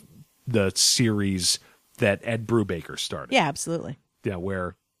out of the series that Ed Brubaker started. Yeah, absolutely. Yeah,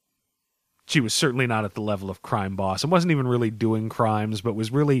 where she was certainly not at the level of crime boss and wasn't even really doing crimes, but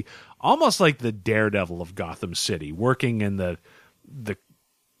was really almost like the Daredevil of Gotham City, working in the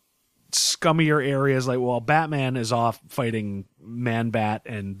scummier areas. Like, well, Batman is off fighting Man-Bat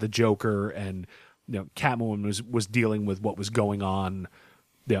and the Joker, and Catwoman was dealing with what was going on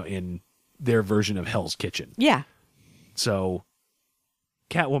in their version of Hell's Kitchen. Yeah. So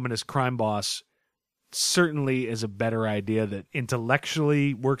Catwoman as crime boss certainly is a better idea that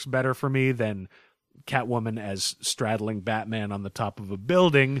intellectually works better for me than Catwoman as straddling Batman on the top of a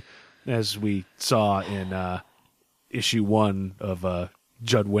building, as we saw in issue 1 of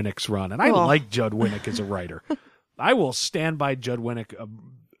Judd Winnick's run. And I like Judd Winnick as a writer. I will stand by Judd Winnick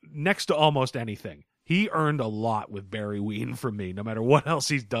next to almost anything. He earned a lot with Barry Ween from me, no matter what else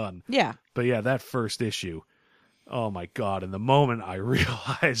he's done. Yeah. But yeah, that first issue, oh my God. And the moment I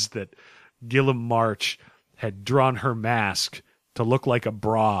realized that Gilliam March had drawn her mask to look like a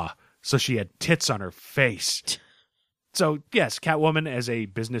bra, so she had tits on her face. So yes, Catwoman as a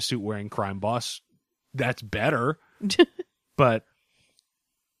business suit wearing crime boss, that's better. But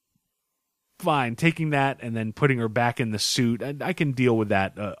fine, taking that and then putting her back in the suit, I can deal with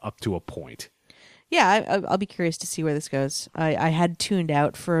that up to a point. Yeah, I'll be curious to see where this goes. I had tuned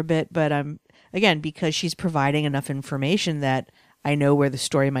out for a bit, but again, because she's providing enough information that I know where the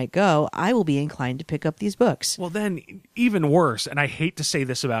story might go, I will be inclined to pick up these books. Well, then, even worse, and I hate to say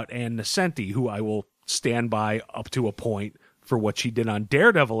this about Ann Nesenti, who I will stand by up to a point for what she did on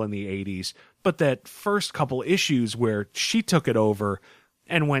Daredevil in the 80s, but that first couple issues where she took it over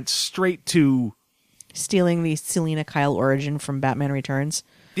and went straight to stealing the Selina Kyle origin from Batman Returns.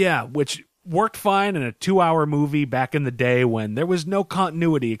 Yeah, which worked fine in a 2-hour movie back in the day when there was no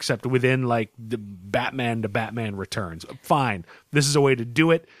continuity except within like the Batman to Batman Returns. Fine. This is a way to do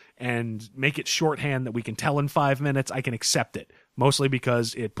it and make it shorthand that we can tell in 5 minutes. I can accept it. Mostly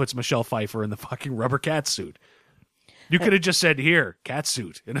because it puts Michelle Pfeiffer in the fucking rubber cat suit. You could have just said, here, cat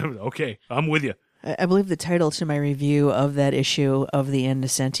suit. And okay, I'm with you. I believe the title to my review of that issue of the Ann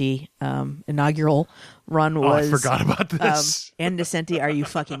Nesenti inaugural run was... I forgot about this. Ann Nesenti, are you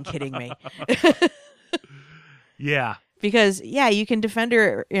fucking kidding me? Yeah. Because, yeah, you can defend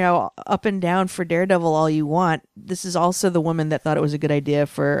her, up and down for Daredevil all you want. This is also the woman that thought it was a good idea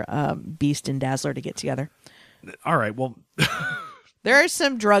for Beast and Dazzler to get together. All right, well... There are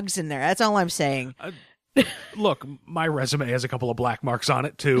some drugs in there. That's all I'm saying. Look, my resume has a couple of black marks on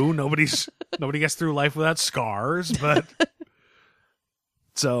it too. Nobody gets through life without scars, but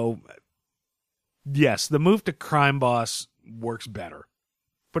so yes, the move to crime boss works better.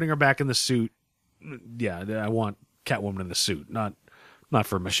 Putting her back in the suit, yeah, I want Catwoman in the suit, not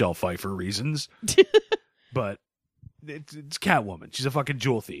for Michelle Pfeiffer reasons, but it's Catwoman. She's a fucking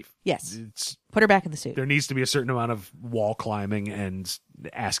jewel thief. Yes, put her back in the suit. There needs to be a certain amount of wall climbing and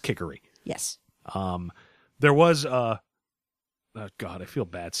ass kickery. Yes. There was oh God, I feel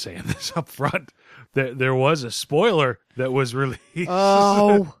bad saying this up front. There was a spoiler that was released.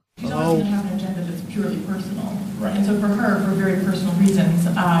 Oh. She's always going to have an agenda that's purely personal. Right. And so for her, for very personal reasons,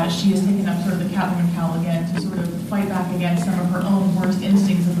 she has taken up sort of the Catwoman cowl again to sort of fight back against some of her own worst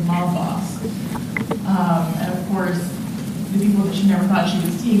instincts as a mob boss. And of course, the people that she never thought she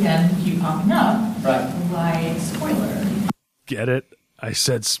would see again keep popping up. Right. Like, spoiler. Get it? I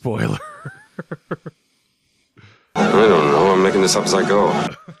said spoiler. I don't know. I'm making this up as I go.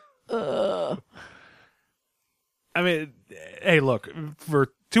 I mean, hey, look, for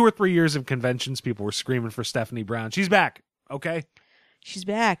 2 or 3 years of conventions, people were screaming for Stephanie Brown. She's back, okay? She's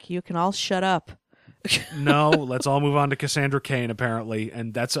back. You can all shut up. No, let's all move on to Cassandra Cain, apparently.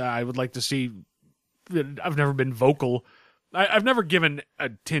 And that's, I would like to see, I've never been vocal. I've never given a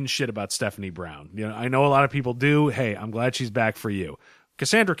tin shit about Stephanie Brown. I know a lot of people do. Hey, I'm glad she's back for you.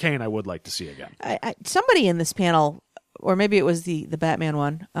 Cassandra Cain, I would like to see again. Somebody in this panel, or maybe it was the Batman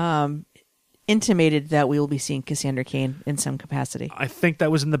one, intimated that we will be seeing Cassandra Cain in some capacity. I think that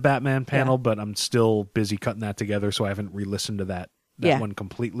was in the Batman panel, but I'm still busy cutting that together, so I haven't re-listened to that one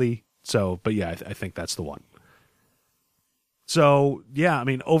completely. So, but yeah, I think that's the one. So, yeah, I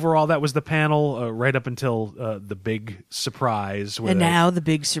mean, overall, that was the panel right up until the big surprise. Now the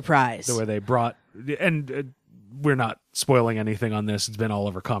big surprise. Where they brought... And we're not spoiling anything on this. It's been all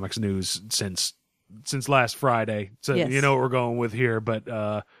over Comics News since last Friday. So yes. You know what we're going with here. But,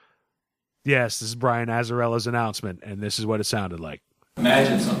 yes, this is Brian Azzarella's announcement, and this is what it sounded like.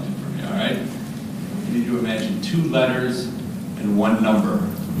 Imagine something for me, all right? You need to imagine 2 letters and 1 number.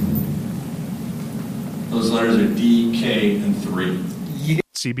 Those letters are D, K, and 3. Yeah.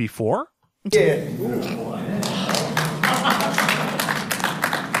 CB4? Yeah.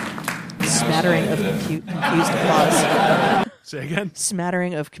 Smattering of confused applause. Say again?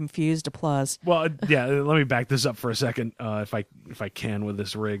 Smattering of confused applause. Well, yeah, let me back this up for a second, if I can with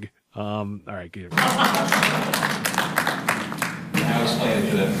this rig. All right, good. Now explain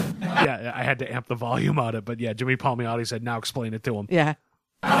it to them. Yeah, I had to amp the volume on it, but yeah, Jimmy Palmiotti said, now explain it to him. Yeah.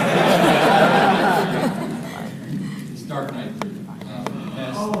 It's Dark Knight 3.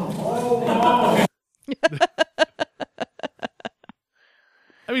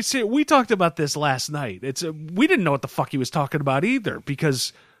 I mean, see, we talked about this last night. We didn't know what the fuck he was talking about either,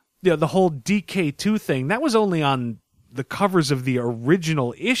 because the whole DK2 thing, that was only on the covers of the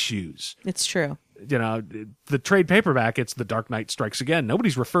original issues. It's true. The trade paperback, it's The Dark Knight Strikes Again.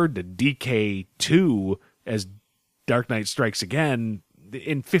 Nobody's referred to DK2 as Dark Knight Strikes Again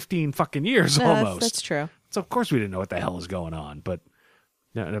in 15 fucking years almost. That's true. So of course we didn't know what the hell is going on, but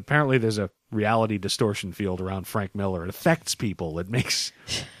and apparently there's a reality distortion field around Frank Miller. It affects people. It makes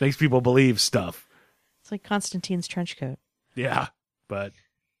people believe stuff. It's like Constantine's trench coat. Yeah, but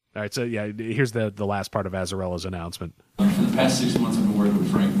all right. So yeah, here's the last part of Azzarella's announcement. For the past 6 months, I've been working with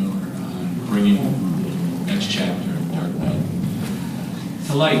Frank Miller on bringing the next chapter of Dark Knight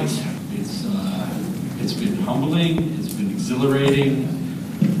to light. It's been humbling. It's been exhilarating.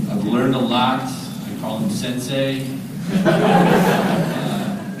 I've learned a lot. I call him Sensei.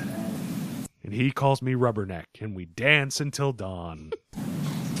 And he calls me Rubberneck, and we dance until dawn.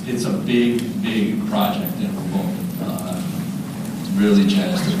 It's a big, big project, and we're both really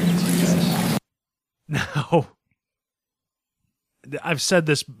jazzed to bring it to you guys. Now, I've said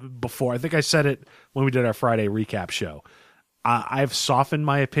this before. I think I said it when we did our Friday recap show. I've softened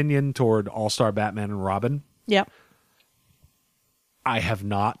my opinion toward All-Star Batman and Robin. Yep. I have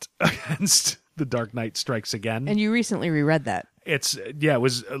not against The Dark Knight Strikes Again. And you recently reread that. It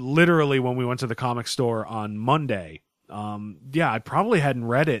was literally when we went to the comic store on Monday. I probably hadn't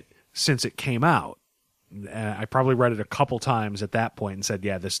read it since it came out. I probably read it a couple times at that point and said,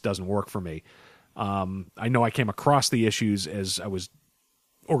 yeah, this doesn't work for me. I know I came across the issues as I was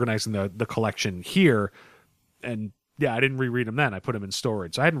organizing the collection here, and yeah, I didn't reread them then. I put them in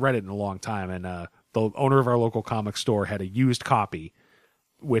storage. So I hadn't read it in a long time, and the owner of our local comic store had a used copy,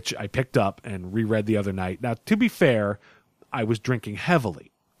 which I picked up and reread the other night. Now, to be fair, I was drinking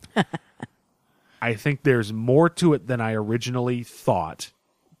heavily. I think there's more to it than I originally thought,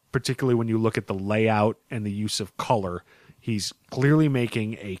 particularly when you look at the layout and the use of color. He's clearly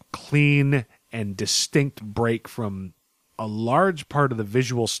making a clean and distinct break from a large part of the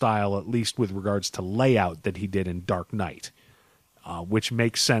visual style, at least with regards to layout, that he did in Dark Knight, which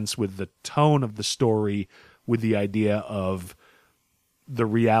makes sense with the tone of the story, with the idea of the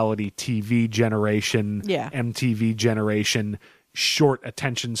reality TV generation, MTV generation, short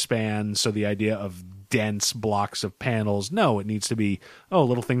attention span. So the idea of dense blocks of panels. No, it needs to be,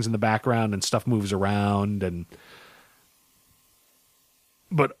 little things in the background and stuff moves around.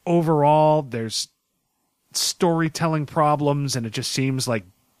 But overall, there's storytelling problems, and it just seems like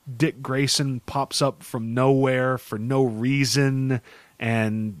Dick Grayson pops up from nowhere for no reason.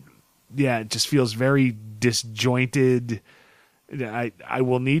 And yeah, it just feels very disjointed. I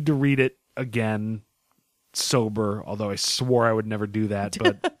will need to read it again sober, although I swore I would never do that,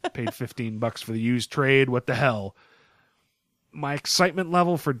 but paid $15 for the used trade. What the hell? My excitement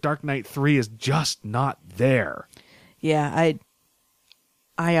level for Dark Knight 3 is just not there. Yeah,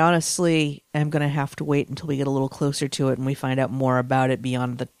 I honestly am going to have to wait until we get a little closer to it and we find out more about it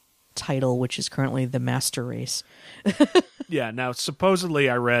beyond the title, which is currently The Master Race. Yeah, now supposedly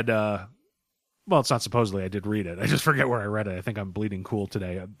I read... well, it's not supposedly. I did read it. I just forget where I read it. I think I'm bleeding cool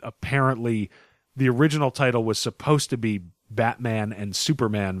today. Apparently, the original title was supposed to be Batman and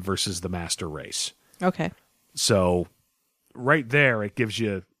Superman versus the Master Race. Okay. So, right there, it gives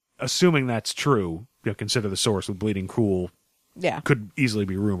you, assuming that's true, consider the source with Bleeding Cool. Yeah. Could easily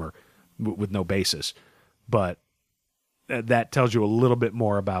be rumor with no basis. But that tells you a little bit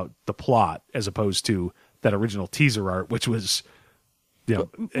more about the plot as opposed to that original teaser art, which was...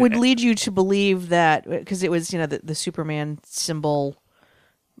 would lead you to believe that, because it was, the Superman symbol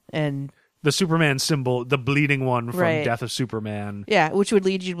and... The Superman symbol, the bleeding one from Right. Death of Superman. Yeah, which would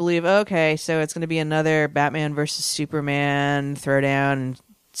lead you to believe, okay, so it's going to be another Batman versus Superman throwdown, and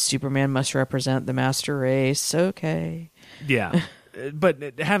Superman must represent the Master Race. Okay. Yeah.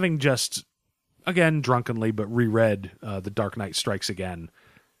 But having just, again, drunkenly, but reread The Dark Knight Strikes Again,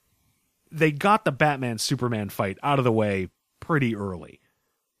 they got the Batman-Superman fight out of the way pretty early.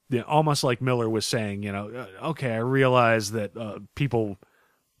 Almost like Miller was saying, okay, I realize that people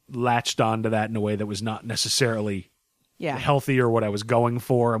latched onto that in a way that was not necessarily healthy or what I was going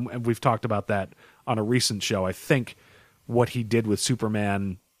for. And we've talked about that on a recent show. I think what he did with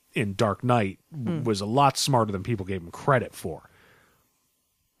Superman in Dark Knight was a lot smarter than people gave him credit for.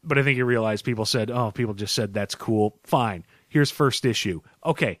 But I think he realized people just said that's cool. Fine. Here's first issue.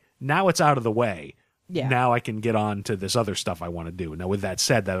 Okay, now it's out of the way. Yeah. Now I can get on to this other stuff I want to do. Now, with that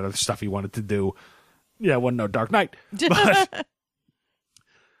said, that other stuff he wanted to do, yeah, it wasn't no Dark Knight.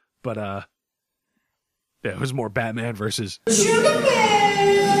 But yeah, it was more Batman versus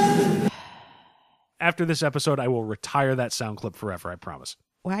Superman. After this episode, I will retire that sound clip forever, I promise.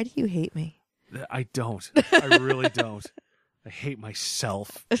 Why do you hate me? I don't. I really don't. I hate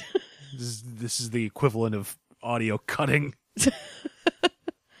myself. This is the equivalent of audio cutting.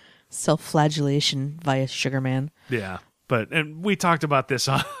 Self-flagellation via Sugarman. Yeah, and we talked about this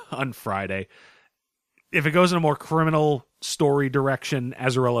on Friday. If it goes in a more criminal story direction,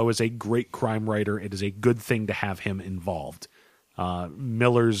 Azzarello is a great crime writer. It is a good thing to have him involved.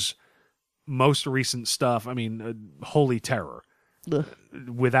 Miller's most recent stuff, I mean, Holy Terror. Ugh.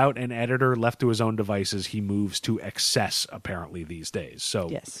 Without an editor, left to his own devices, he moves to excess, apparently, these days. So,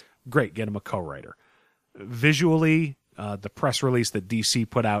 yes. Great, get him a co-writer. Visually, the press release that DC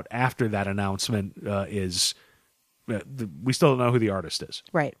put out after that announcement is... we still don't know who the artist is.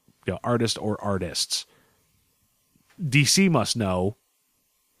 Right. Artist or artists. DC must know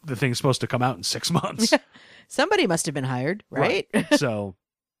the thing's supposed to come out in 6 months. Somebody must have been hired, right? So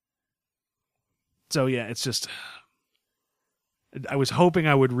yeah, it's just... I was hoping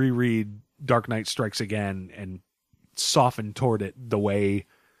I would reread Dark Knight Strikes Again and soften toward it the way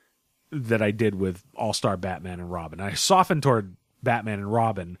that I did with All-Star Batman and Robin. I softened toward Batman and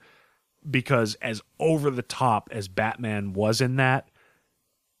Robin because as over-the-top as Batman was in that,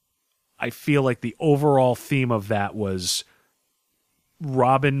 I feel like the overall theme of that was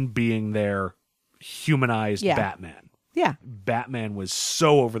Robin being their humanized Batman. Yeah. Batman was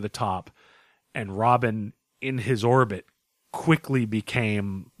so over the top, and Robin, in his orbit, quickly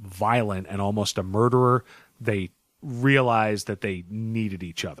became violent and almost a murderer. They realized that they needed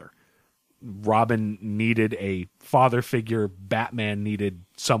each other. Robin needed a father figure. Batman needed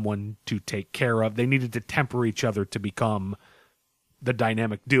someone to take care of. They needed to temper each other to become the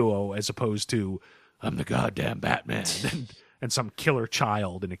dynamic duo, as opposed to, I'm the goddamn Batman, and some killer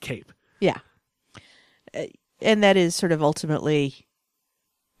child in a cape. Yeah. And that is sort of ultimately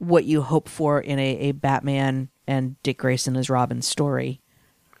what you hope for in a Batman and Dick Grayson as Robin story.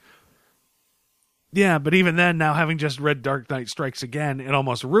 Yeah, but even then, now having just read Dark Knight Strikes Again, it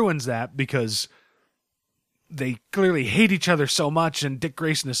almost ruins that because they clearly hate each other so much, and Dick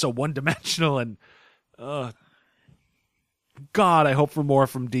Grayson is so one-dimensional, and God, I hope for more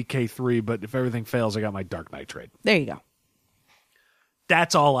from DK3, but if everything fails, I got my Dark Knight trade. There you go.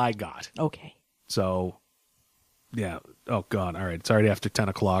 That's all I got. Okay. So, yeah. Oh, God. All right. It's already after 10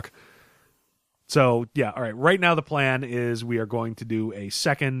 o'clock. So, yeah. All right. Right now, the plan is we are going to do a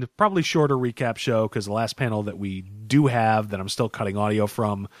second, probably shorter recap show, because the last panel that we do have that I'm still cutting audio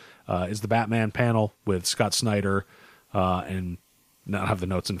from is the Batman panel with Scott Snyder, and not have the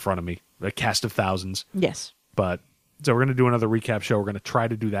notes in front of me, a cast of thousands. Yes. But, so we're going to do another recap show. We're going to try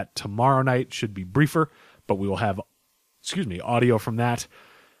to do that tomorrow night. Should be briefer, but we will have, audio from that.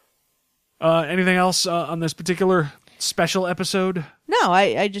 Anything else on this particular special episode? No,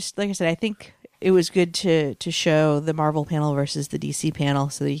 I just, like I said, I think it was good to show the Marvel panel versus the DC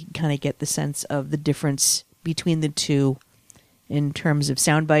panel so that you can kind of get the sense of the difference between the two in terms of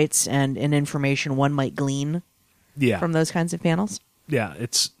sound bites and information one might glean from those kinds of panels. Yeah,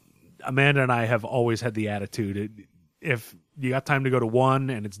 it's Amanda and I have always had the attitude, if you got time to go to one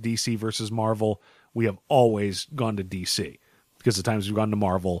and it's DC versus Marvel, we have always gone to DC, because the times we've gone to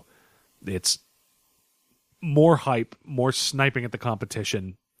Marvel, it's more hype, more sniping at the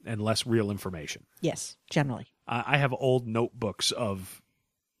competition, and less real information. Yes, generally. I have old notebooks of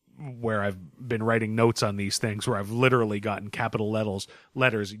where I've been writing notes on these things where I've literally gotten capital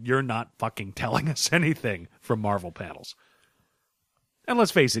letters, you're not fucking telling us anything from Marvel panels. And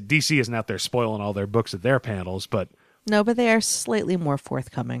let's face it, DC isn't out there spoiling all their books at their panels, but... No, but they are slightly more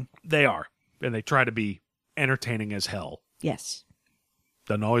forthcoming. They are. And they try to be entertaining as hell. Yes.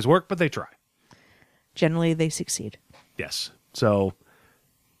 Doesn't always work, but they try. Generally, they succeed. Yes. So,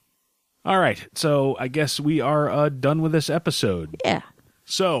 all right. So, I guess we are done with this episode. Yeah.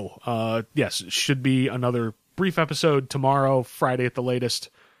 So, yes, it should be another brief episode tomorrow, Friday at the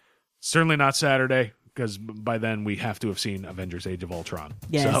latest. Certainly not Saturday, because by then we have to have seen Avengers Age of Ultron.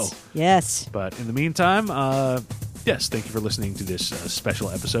 Yes. So, yes. But in the meantime, yes, thank you for listening to this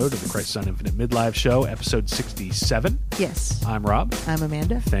special episode of the Crisis on Infinite Midlife Show, episode 67. Yes. I'm Rob. I'm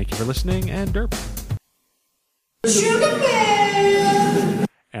Amanda. Thank you for listening, and Derp.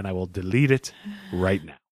 And I will delete it right now.